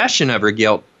confession of her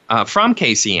guilt from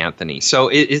Casey Anthony. So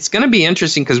it's going to be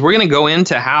interesting because we're going to go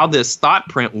into how this thought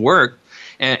print worked,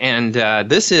 and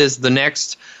this is the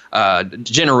next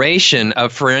generation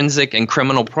of forensic and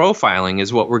criminal profiling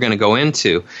is what we're going to go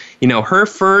into. Her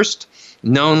first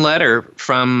known letter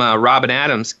from Robin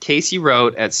Adams, Casey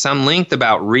wrote at some length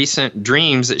about recent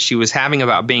dreams that she was having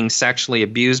about being sexually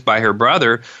abused by her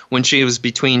brother when she was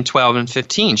between 12 and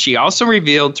 15. She also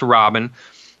revealed to Robin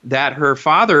that her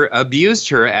father abused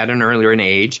her at an earlier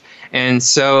age, and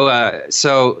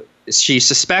so she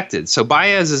suspected. So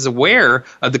Baez is aware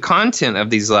of the content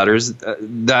of these letters,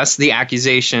 thus the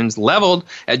accusations leveled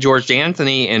at George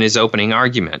Anthony in his opening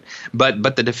argument.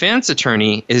 But the defense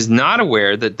attorney is not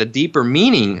aware that the deeper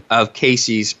meaning of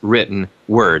Casey's written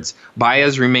words.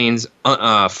 Baez remains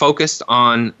focused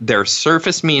on their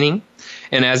surface meaning,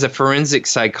 and as a forensic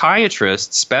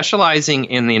psychiatrist specializing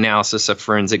in the analysis of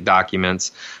forensic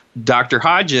documents, Dr.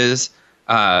 Hodges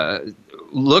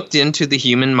looked into the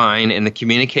human mind and the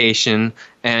communication,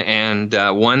 and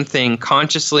one thing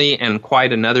consciously and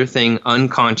quite another thing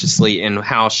unconsciously in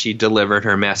how she delivered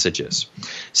her messages.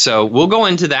 So we'll go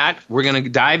into that. We're going to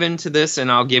dive into this, and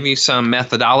I'll give you some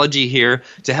methodology here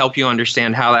to help you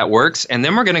understand how that works. And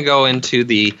then we're going to go into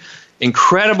the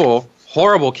incredible,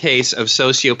 horrible case of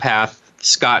sociopath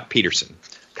Scott Peterson.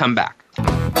 Come back.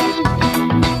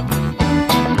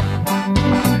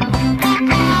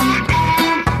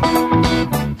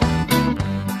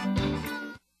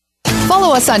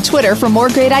 Follow us on Twitter for more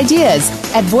great ideas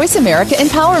at Voice America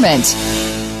Empowerment.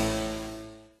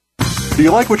 Do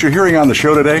you like what you're hearing on the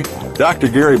show today? Dr.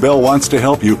 Gary Bell wants to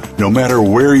help you no matter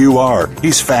where you are.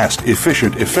 He's fast,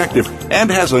 efficient, effective,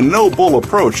 and has a no-bull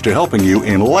approach to helping you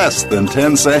in less than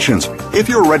 10 sessions. If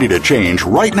you're ready to change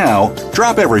right now,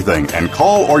 drop everything and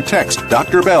call or text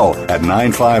Dr. Bell at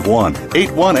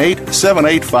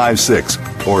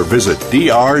 951-818-7856 or visit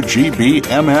drgbmft.com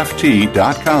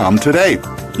today.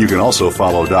 You can also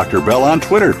follow Dr. Bell on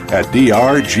Twitter at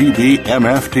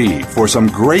drgbmft for some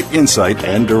great insight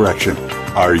and direction.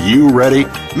 Are you ready?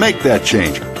 Make that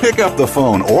change. Pick up the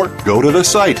phone or go to the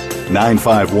site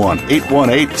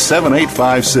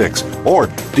 951-818-7856 or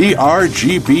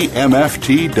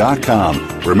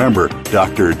drgbmft.com. Remember,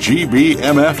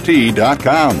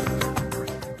 drgbmft.com.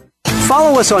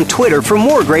 Follow us on Twitter for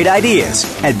more great ideas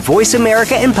at Voice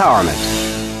America Empowerment.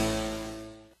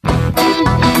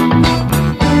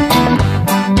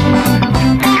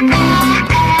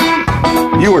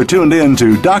 You are tuned in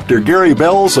to Dr. Gary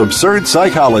Bell's Absurd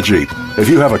Psychology. If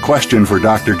you have a question for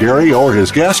Dr. Gary or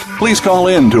his guest, please call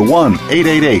in to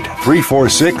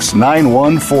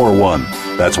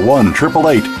 1-888-346-9141. That's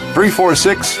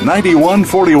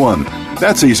 1-888-346-9141.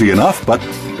 That's easy enough, but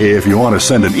if you want to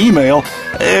send an email,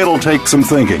 it'll take some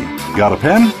thinking. Got a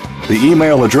pen? The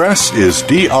email address is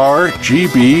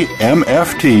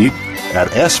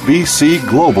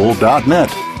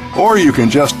drgbmft@sbcglobal.net. Or you can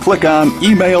just click on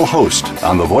Email Host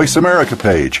on the Voice America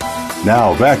page.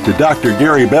 Now back to Dr.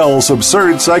 Gary Bell's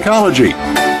Absurd Psychology.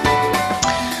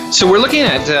 So we're looking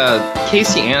at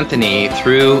Casey Anthony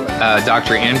through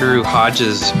Dr. Andrew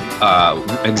Hodges'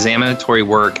 examinatory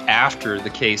work after the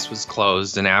case was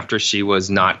closed and after she was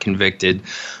not convicted.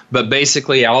 But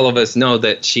basically, all of us know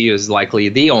that she is likely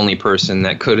the only person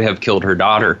that could have killed her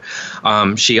daughter.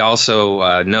 She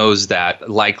also knows that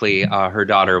likely her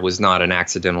daughter was not an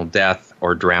accidental death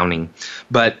or drowning.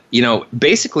 But,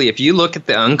 basically, if you look at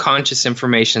the unconscious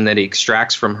information that he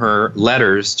extracts from her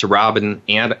letters to Robin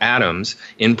and Adams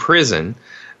in prison,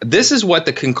 this is what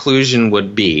the conclusion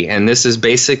would be, and this is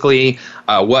basically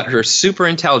what her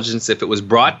superintelligence, if it was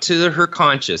brought to her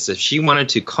conscious, if she wanted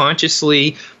to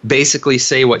consciously basically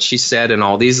say what she said in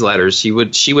all these letters, she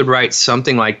would write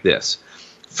something like this.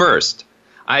 First,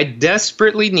 I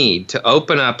desperately need to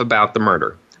open up about the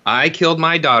murder. I killed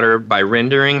my daughter by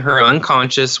rendering her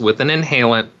unconscious with an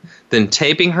inhalant, then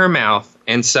taping her mouth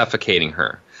and suffocating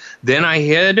her. Then I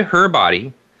hid her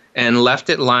body and left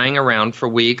it lying around for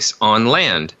weeks on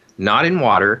land, not in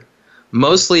water.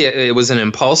 Mostly it was an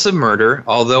impulsive murder,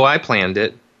 although I planned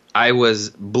it. I was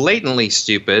blatantly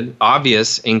stupid,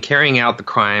 obvious in carrying out the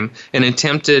crime, an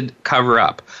attempted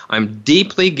cover-up. I'm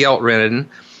deeply guilt-ridden.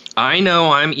 I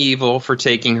know I'm evil for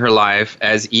taking her life,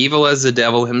 as evil as the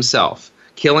devil himself.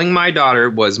 Killing my daughter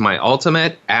was my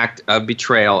ultimate act of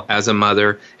betrayal as a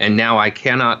mother, and now I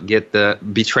cannot get the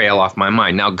betrayal off my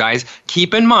mind. Now, guys,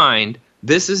 keep in mind,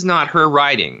 this is not her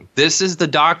writing. This is the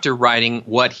doctor writing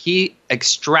what he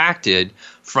extracted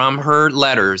from her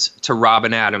letters to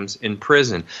Robin Adams in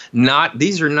prison.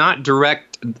 These are not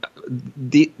direct.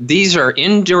 These are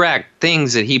indirect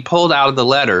things that he pulled out of the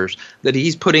letters that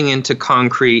he's putting into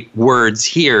concrete words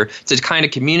here to kind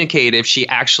of communicate if she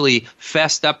actually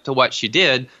fessed up to what she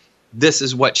did, this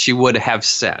is what she would have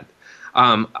said.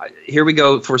 Here we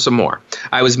go for some more.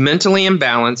 I was mentally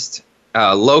imbalanced,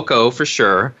 loco for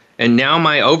sure, and now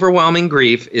my overwhelming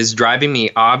grief is driving me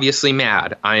obviously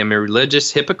mad. I am a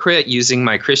religious hypocrite using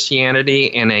my Christianity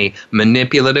in a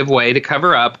manipulative way to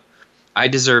cover up. I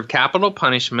deserve capital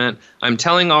punishment. I'm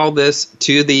telling all this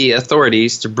to the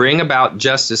authorities to bring about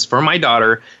justice for my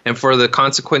daughter and for the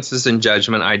consequences and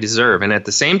judgment I deserve. And at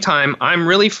the same time, I'm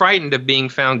really frightened of being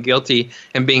found guilty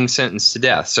and being sentenced to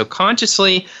death. So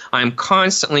consciously, I'm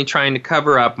constantly trying to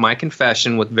cover up my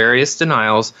confession with various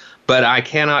denials, but I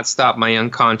cannot stop my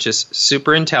unconscious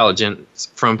superintelligence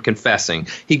from confessing.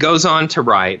 He goes on to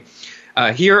write,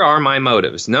 here are my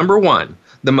motives. Number one,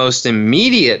 the most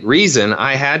immediate reason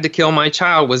I had to kill my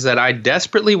child was that I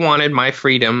desperately wanted my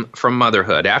freedom from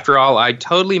motherhood. After all, I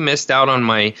totally missed out on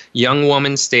my young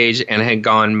woman stage and had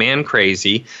gone man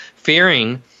crazy,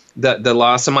 fearing the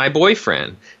loss of my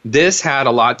boyfriend. This had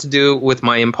a lot to do with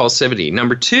my impulsivity.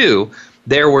 Number two,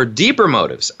 there were deeper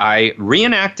motives. I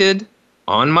reenacted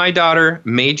on my daughter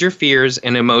major fears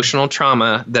and emotional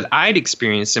trauma that I'd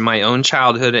experienced in my own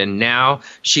childhood, and now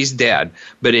she's dead.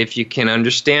 But if you can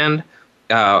understand,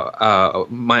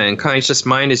 my unconscious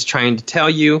mind is trying to tell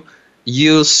you,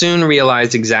 you'll soon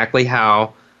realize exactly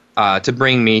how to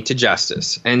bring me to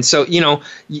justice. And so,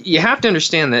 you have to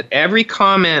understand that every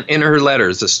comment in her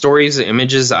letters, the stories, the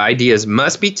images, the ideas,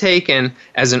 must be taken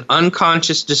as an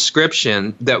unconscious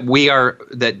description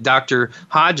that Dr.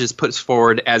 Hodges puts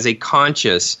forward as a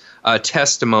conscious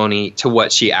testimony to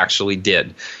what she actually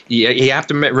did. You have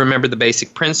to remember the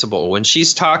basic principle. When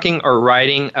she's talking or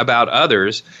writing about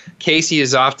others, Casey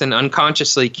is often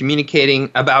unconsciously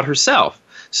communicating about herself.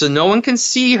 So no one can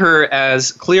see her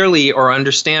as clearly or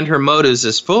understand her motives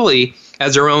as fully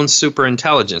as her own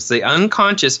superintelligence. The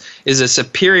unconscious is a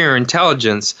superior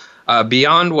intelligence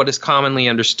beyond what is commonly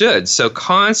understood, so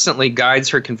constantly guides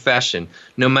her confession.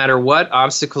 No matter what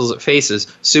obstacles it faces,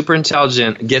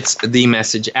 superintelligent gets the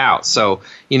message out. So,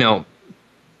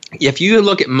 if you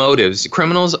look at motives,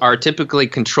 criminals are typically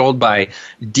controlled by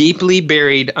deeply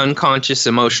buried unconscious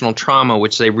emotional trauma,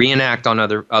 which they reenact on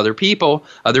other people,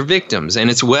 other victims. And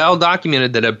it's well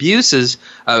documented that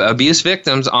abuse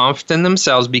victims often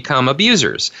themselves become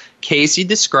abusers. Casey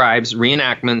describes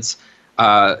reenactments,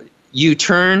 you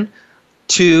turn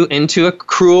into a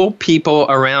cruel people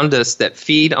around us that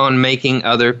feed on making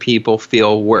other people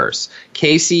feel worse.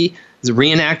 Casey's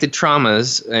reenacted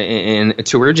traumas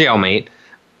to her jailmate.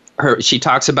 She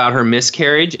talks about her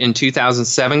miscarriage in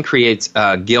 2007, creates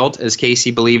guilt as Casey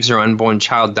believes her unborn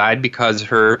child died because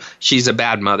she's a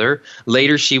bad mother.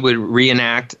 Later, she would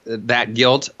reenact that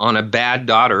guilt on a bad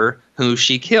daughter who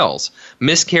she kills.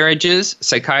 Miscarriages,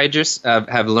 psychiatrists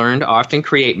have learned, often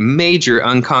create major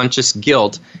unconscious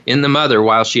guilt in the mother,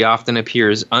 while she often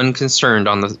appears unconcerned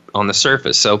on the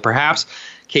surface. So perhaps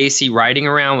Casey riding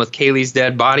around with Kaylee's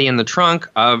dead body in the trunk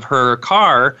of her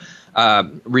car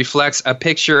reflects a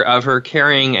picture of her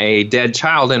carrying a dead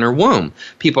child in her womb.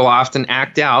 People often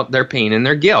act out their pain and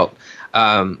their guilt.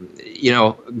 Her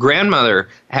grandmother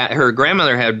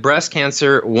had breast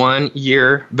cancer 1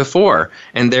 year before,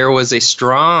 and there was a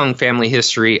strong family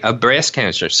history of breast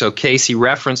cancer. So Casey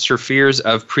referenced her fears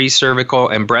of pre-cervical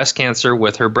and breast cancer,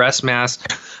 with her breast mass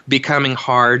becoming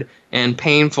hard and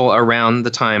painful around the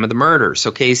time of the murder.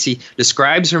 So Casey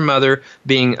describes her mother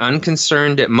being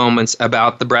unconcerned at moments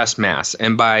about the breast mass,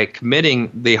 and by committing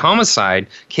the homicide,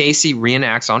 Casey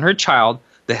reenacts on her child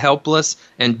the helpless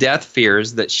and death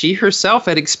fears that she herself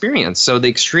had experienced. So the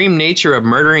extreme nature of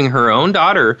murdering her own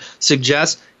daughter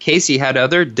suggests Casey had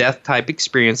other death-type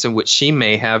experience in which she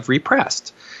may have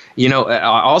repressed.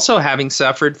 Also having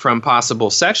suffered from possible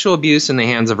sexual abuse in the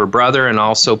hands of her brother and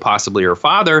also possibly her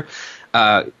father,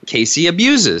 Casey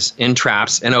abuses,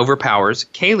 entraps, and overpowers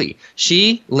Kaylee.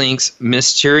 She links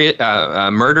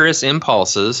murderous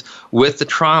impulses with the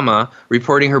trauma,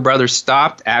 reporting her brother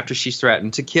stopped after she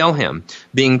threatened to kill him.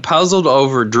 Being puzzled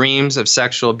over dreams of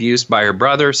sexual abuse by her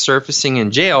brother surfacing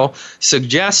in jail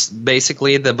suggests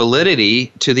basically the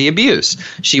validity to the abuse.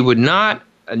 She would not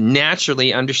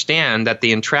naturally understand that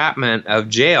the entrapment of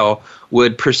jail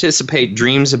would precipitate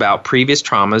dreams about previous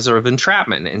traumas or of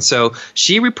entrapment. And so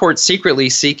she reports secretly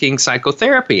seeking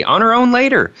psychotherapy on her own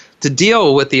later to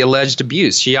deal with the alleged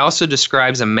abuse. She also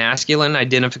describes a masculine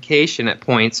identification at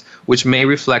points which may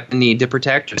reflect the need to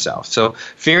protect herself. So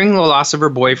fearing the loss of her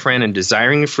boyfriend and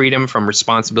desiring freedom from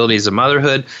responsibilities of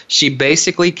motherhood,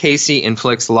 Casey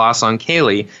inflicts loss on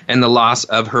Kaylee and the loss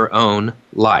of her own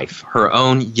life, her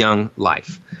own young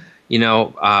life. At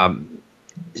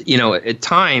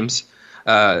times,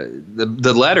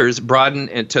 the letters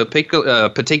broaden to a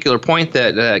particular point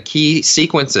that key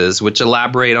sequences which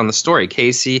elaborate on the story.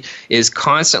 Casey is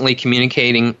constantly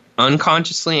communicating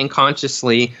unconsciously and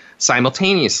consciously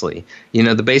simultaneously.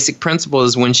 The basic principle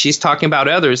is when she's talking about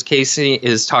others, Casey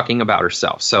is talking about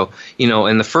herself. So,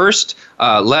 in the first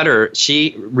letter,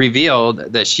 she revealed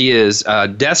that she is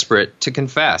desperate to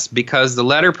confess because the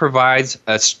letter provides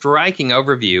a striking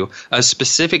overview of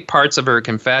specific parts of her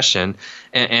confession.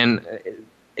 And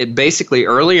it basically,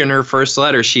 earlier in her first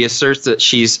letter, she asserts that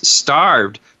she's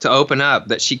starved to open up,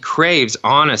 that she craves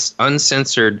honest,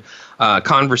 uncensored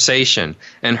conversation.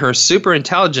 And her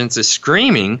superintelligence is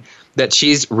screaming that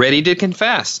she's ready to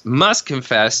confess, must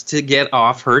confess to get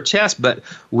off her chest. But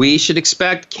we should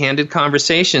expect candid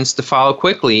conversations to follow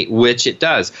quickly, which it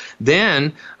does.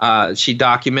 Then she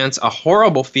documents a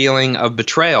horrible feeling of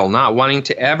betrayal, not wanting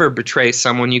to ever betray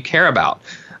someone you care about.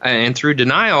 And through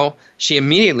denial, she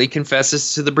immediately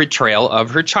confesses to the betrayal of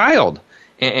her child.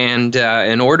 And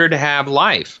in order to have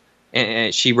life,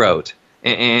 she wrote,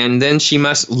 and then she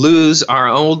must lose our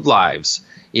old lives.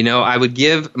 I would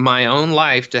give my own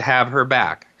life to have her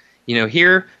back.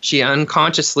 Here she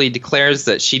unconsciously declares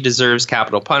that she deserves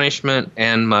capital punishment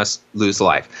and must lose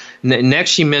life. Next,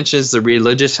 she mentions the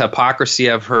religious hypocrisy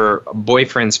of her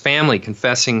boyfriend's family,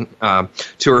 confessing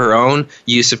to her own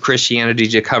use of Christianity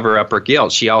to cover up her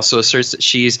guilt. She also asserts that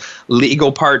she's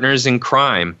legal partners in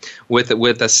crime with a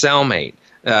cellmate.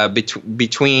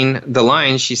 Between the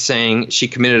lines, she's saying she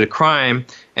committed a crime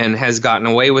and has gotten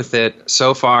away with it.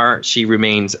 So far, she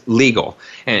remains legal.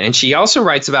 And she also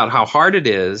writes about how hard it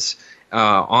is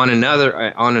on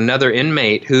another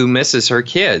inmate who misses her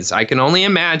kids. I can only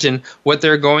imagine what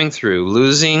they're going through,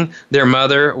 losing their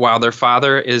mother while their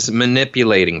father is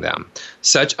manipulating them.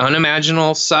 Such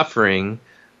unimaginable suffering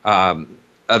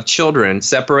of children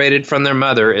separated from their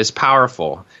mother is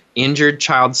powerful. Injured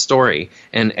child story,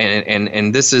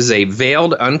 and this is a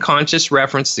veiled, unconscious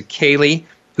reference to Kaylee,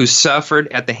 who suffered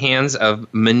at the hands of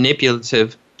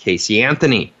manipulative Casey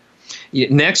Anthony.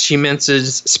 Next, she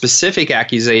mentions specific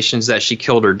accusations that she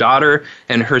killed her daughter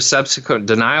and her subsequent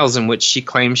denials in which she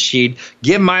claims she'd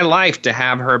give my life to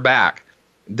have her back.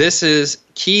 This is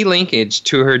key linkage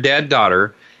to her dead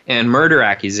daughter and murder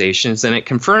accusations, and it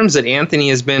confirms that Anthony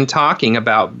has been talking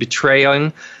about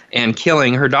betraying and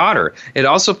killing her daughter. It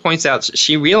also points out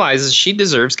she realizes she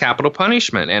deserves capital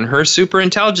punishment, and her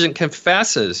superintelligence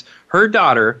confesses her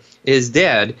daughter is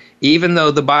dead, even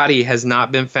though the body has not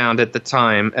been found at the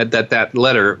time that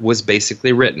letter was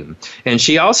basically written. And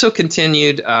she also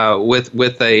continued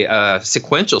with a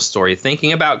sequential story,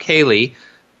 thinking about Kaylee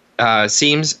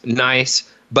seems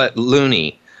nice but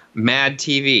loony, mad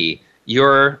TV.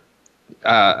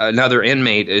 Another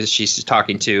inmate, as she's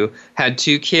talking to, had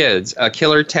 2 kids, a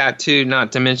killer tattoo,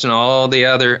 not to mention all the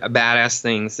other badass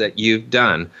things that you've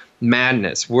done.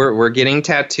 Madness. We're getting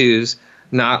tattoos,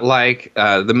 not like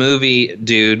the movie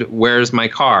Dude, Where's My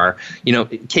Car?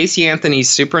 Casey Anthony's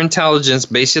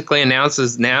superintelligence basically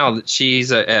announces now that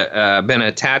she's been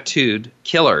a tattooed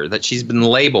killer, that she's been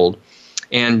labeled,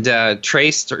 and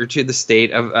traced her to the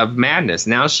state of madness.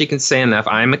 Now she can say enough,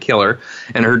 I'm a killer,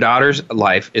 and her daughter's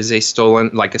life is a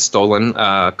stolen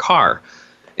car.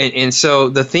 And so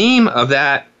the theme of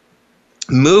that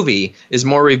movie is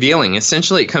more revealing.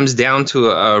 Essentially, it comes down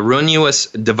to a ruinous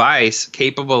device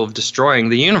capable of destroying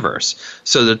the universe.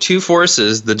 So the two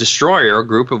forces, the destroyer, a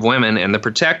group of women, and the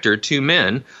protector, two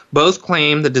men, both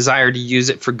claim the desire to use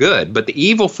it for good. But the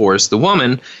evil force, the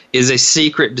woman, is a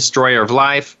secret destroyer of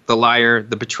life, the liar,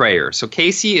 the betrayer. So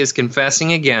Casey is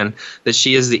confessing again that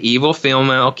she is the evil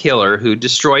female killer who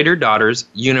destroyed her daughter's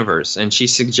universe. And she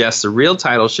suggests the real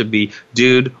title should be,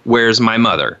 Dude, Where's My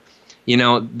Mother? You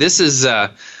know, this is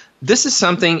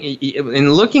something,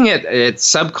 in looking at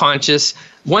subconscious,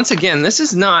 once again, this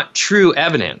is not true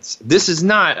evidence. This is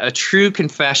not a true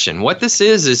confession. What this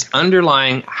is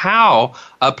underlying how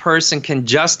a person can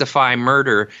justify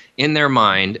murder in their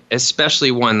mind,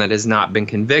 especially one that has not been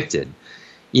convicted.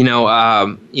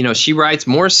 She writes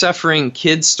more suffering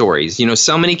kids stories.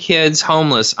 So many kids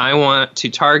homeless. I want to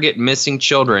target missing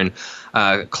children.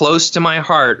 Close to my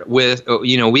heart with,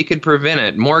 we could prevent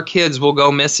it. More kids will go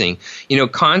missing.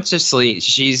 Consciously,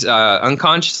 she's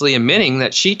unconsciously admitting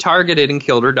that she targeted and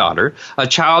killed her daughter, a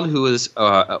child who was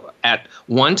at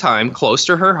one time close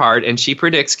to her heart, and she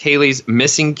predicts Kaylee's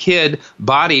missing kid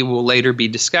body will later be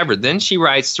discovered. Then she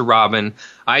writes to Robin,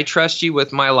 I trust you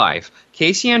with my life.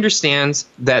 Casey understands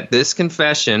that this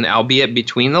confession, albeit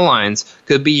between the lines,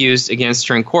 could be used against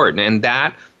her in court, and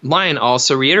that line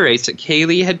also reiterates that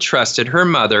Kaylee had trusted her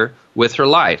mother with her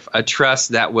life, a trust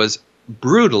that was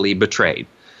brutally betrayed.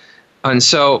 And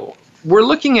so we're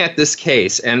looking at this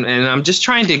case, and I'm just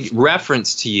trying to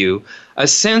reference to you a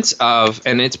sense of,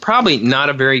 and it's probably not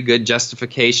a very good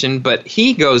justification, but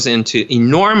he goes into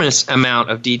enormous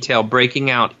amount of detail breaking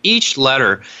out each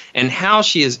letter and how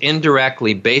she is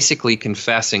indirectly basically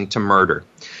confessing to murder.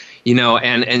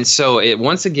 And so it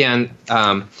once again,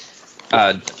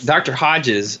 Dr.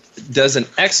 Hodges does an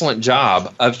excellent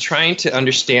job of trying to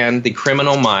understand the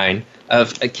criminal mind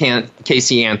of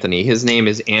Casey Anthony. His name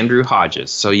is Andrew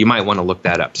Hodges, so you might want to look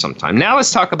that up sometime. Now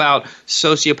let's talk about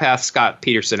sociopath Scott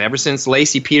Peterson. Ever since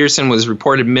Lacey Peterson was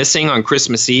reported missing on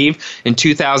Christmas Eve in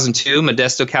 2002,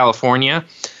 Modesto, California,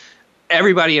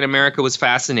 everybody in America was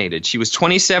fascinated. She was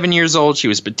 27 years old. She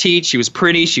was petite. She was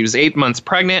pretty. She was 8 months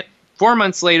pregnant. 4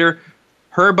 months later,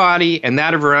 her body and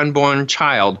that of her unborn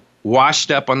child washed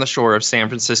up on the shore of San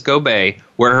Francisco Bay,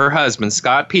 where her husband,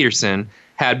 Scott Peterson,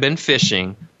 had been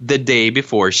fishing the day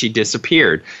before she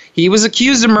disappeared. He was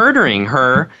accused of murdering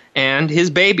her and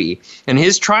his baby, and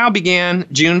his trial began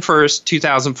June 1st,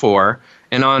 2004,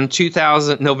 and on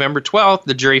November 12th,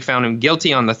 the jury found him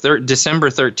guilty. On the December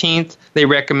 13th, they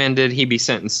recommended he be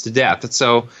sentenced to death.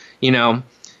 So,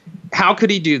 how could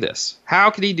he do this?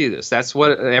 That's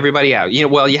what everybody out.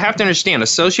 Well, you have to understand, a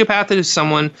sociopath is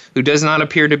someone who does not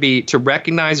appear to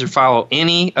recognize or follow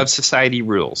any of society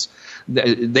rules.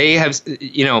 They have,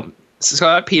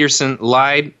 Scott Peterson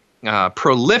lied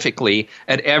prolifically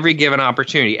at every given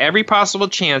opportunity, every possible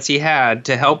chance he had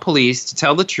to help police, to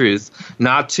tell the truth,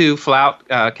 not to flout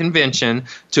convention,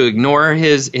 to ignore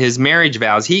his marriage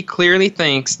vows. He clearly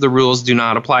thinks the rules do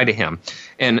not apply to him,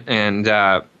 and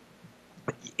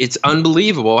it's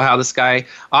unbelievable how this guy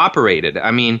operated.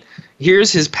 I mean,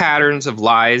 here's his patterns of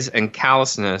lies and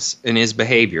callousness in his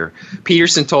behavior.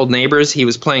 Peterson told neighbors he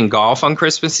was playing golf on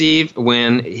Christmas Eve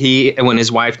when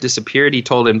his wife disappeared. He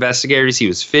told investigators he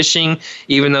was fishing,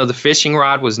 even though the fishing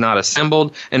rod was not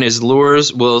assembled and his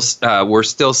lures were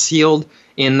still sealed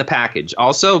in the package.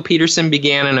 Also, Peterson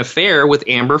began an affair with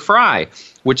Amber Fry,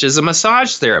 which is a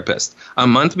massage therapist, a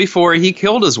month before he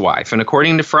killed his wife. And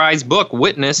according to Fry's book,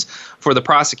 Witness, for the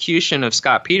prosecution of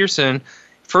Scott Peterson,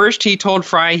 first he told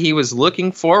Fry he was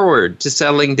looking forward to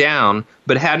settling down,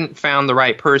 but hadn't found the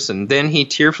right person. Then he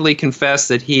tearfully confessed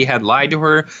that he had lied to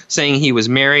her, saying he was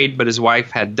married, but his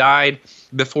wife had died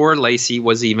before Lacey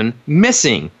was even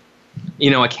missing.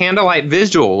 A candlelight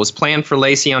vigil was planned for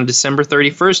Lacey on December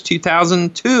 31st,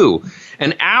 2002.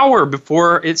 An hour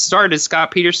before it started,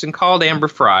 Scott Peterson called Amber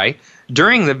Fry.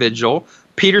 During the vigil,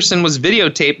 Peterson was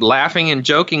videotaped laughing and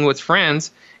joking with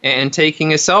friends and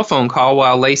taking a cell phone call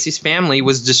while Lacey's family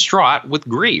was distraught with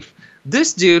grief.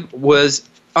 This dude was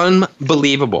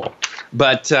unbelievable.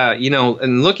 But,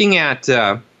 and looking at,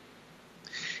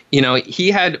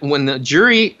 he had, when the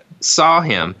jury saw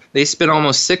him, they spent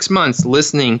almost 6 months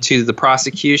listening to the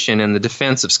prosecution and the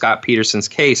defense of Scott Peterson's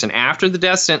case. And after the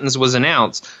death sentence was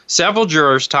announced, several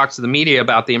jurors talked to the media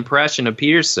about the impression of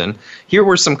Peterson. Here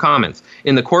were some comments.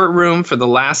 In the courtroom for the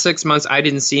last 6 months, I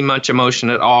didn't see much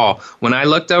emotion at all. When I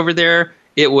looked over there,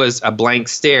 it was a blank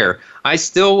stare. I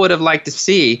still would have liked to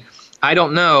see, I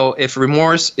don't know if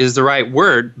remorse is the right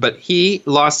word, but he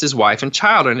lost his wife and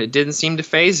child, and it didn't seem to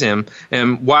faze him.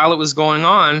 And while it was going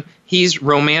on, he's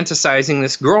romanticizing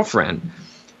this girlfriend.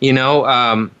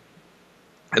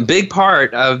 a big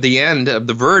part of the end of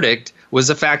the verdict was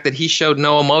the fact that he showed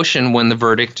no emotion when the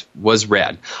verdict was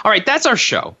read. All right, that's our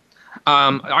show.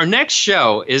 Our next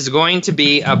show is going to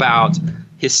be about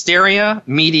hysteria,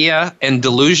 media, and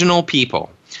delusional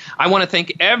people. I want to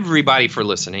thank everybody for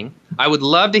listening. I would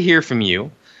love to hear from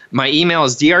you. My email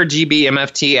is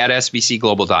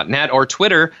drgbmft@sbcglobal.net or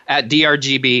Twitter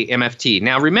 @drgbmft.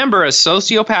 Now remember, a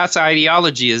sociopath's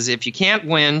ideology is if you can't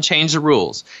win, change the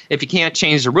rules. If you can't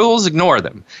change the rules, ignore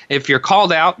them. If you're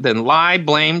called out, then lie,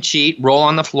 blame, cheat, roll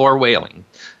on the floor wailing.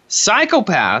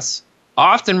 Psychopaths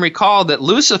often recall that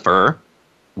Lucifer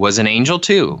was an angel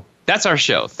too. That's our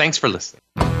show. Thanks for listening.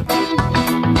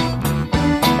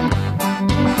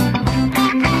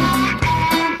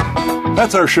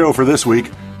 That's our show for this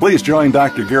week. Please join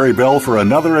Dr. Gary Bell for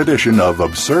another edition of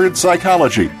Absurd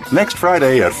Psychology next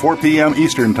Friday at 4 p.m.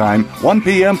 Eastern Time, 1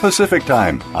 p.m. Pacific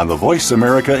Time on the Voice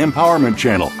America Empowerment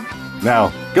Channel.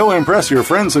 Now, go impress your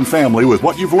friends and family with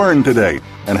what you've learned today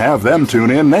and have them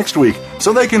tune in next week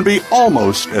so they can be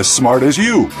almost as smart as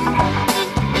you.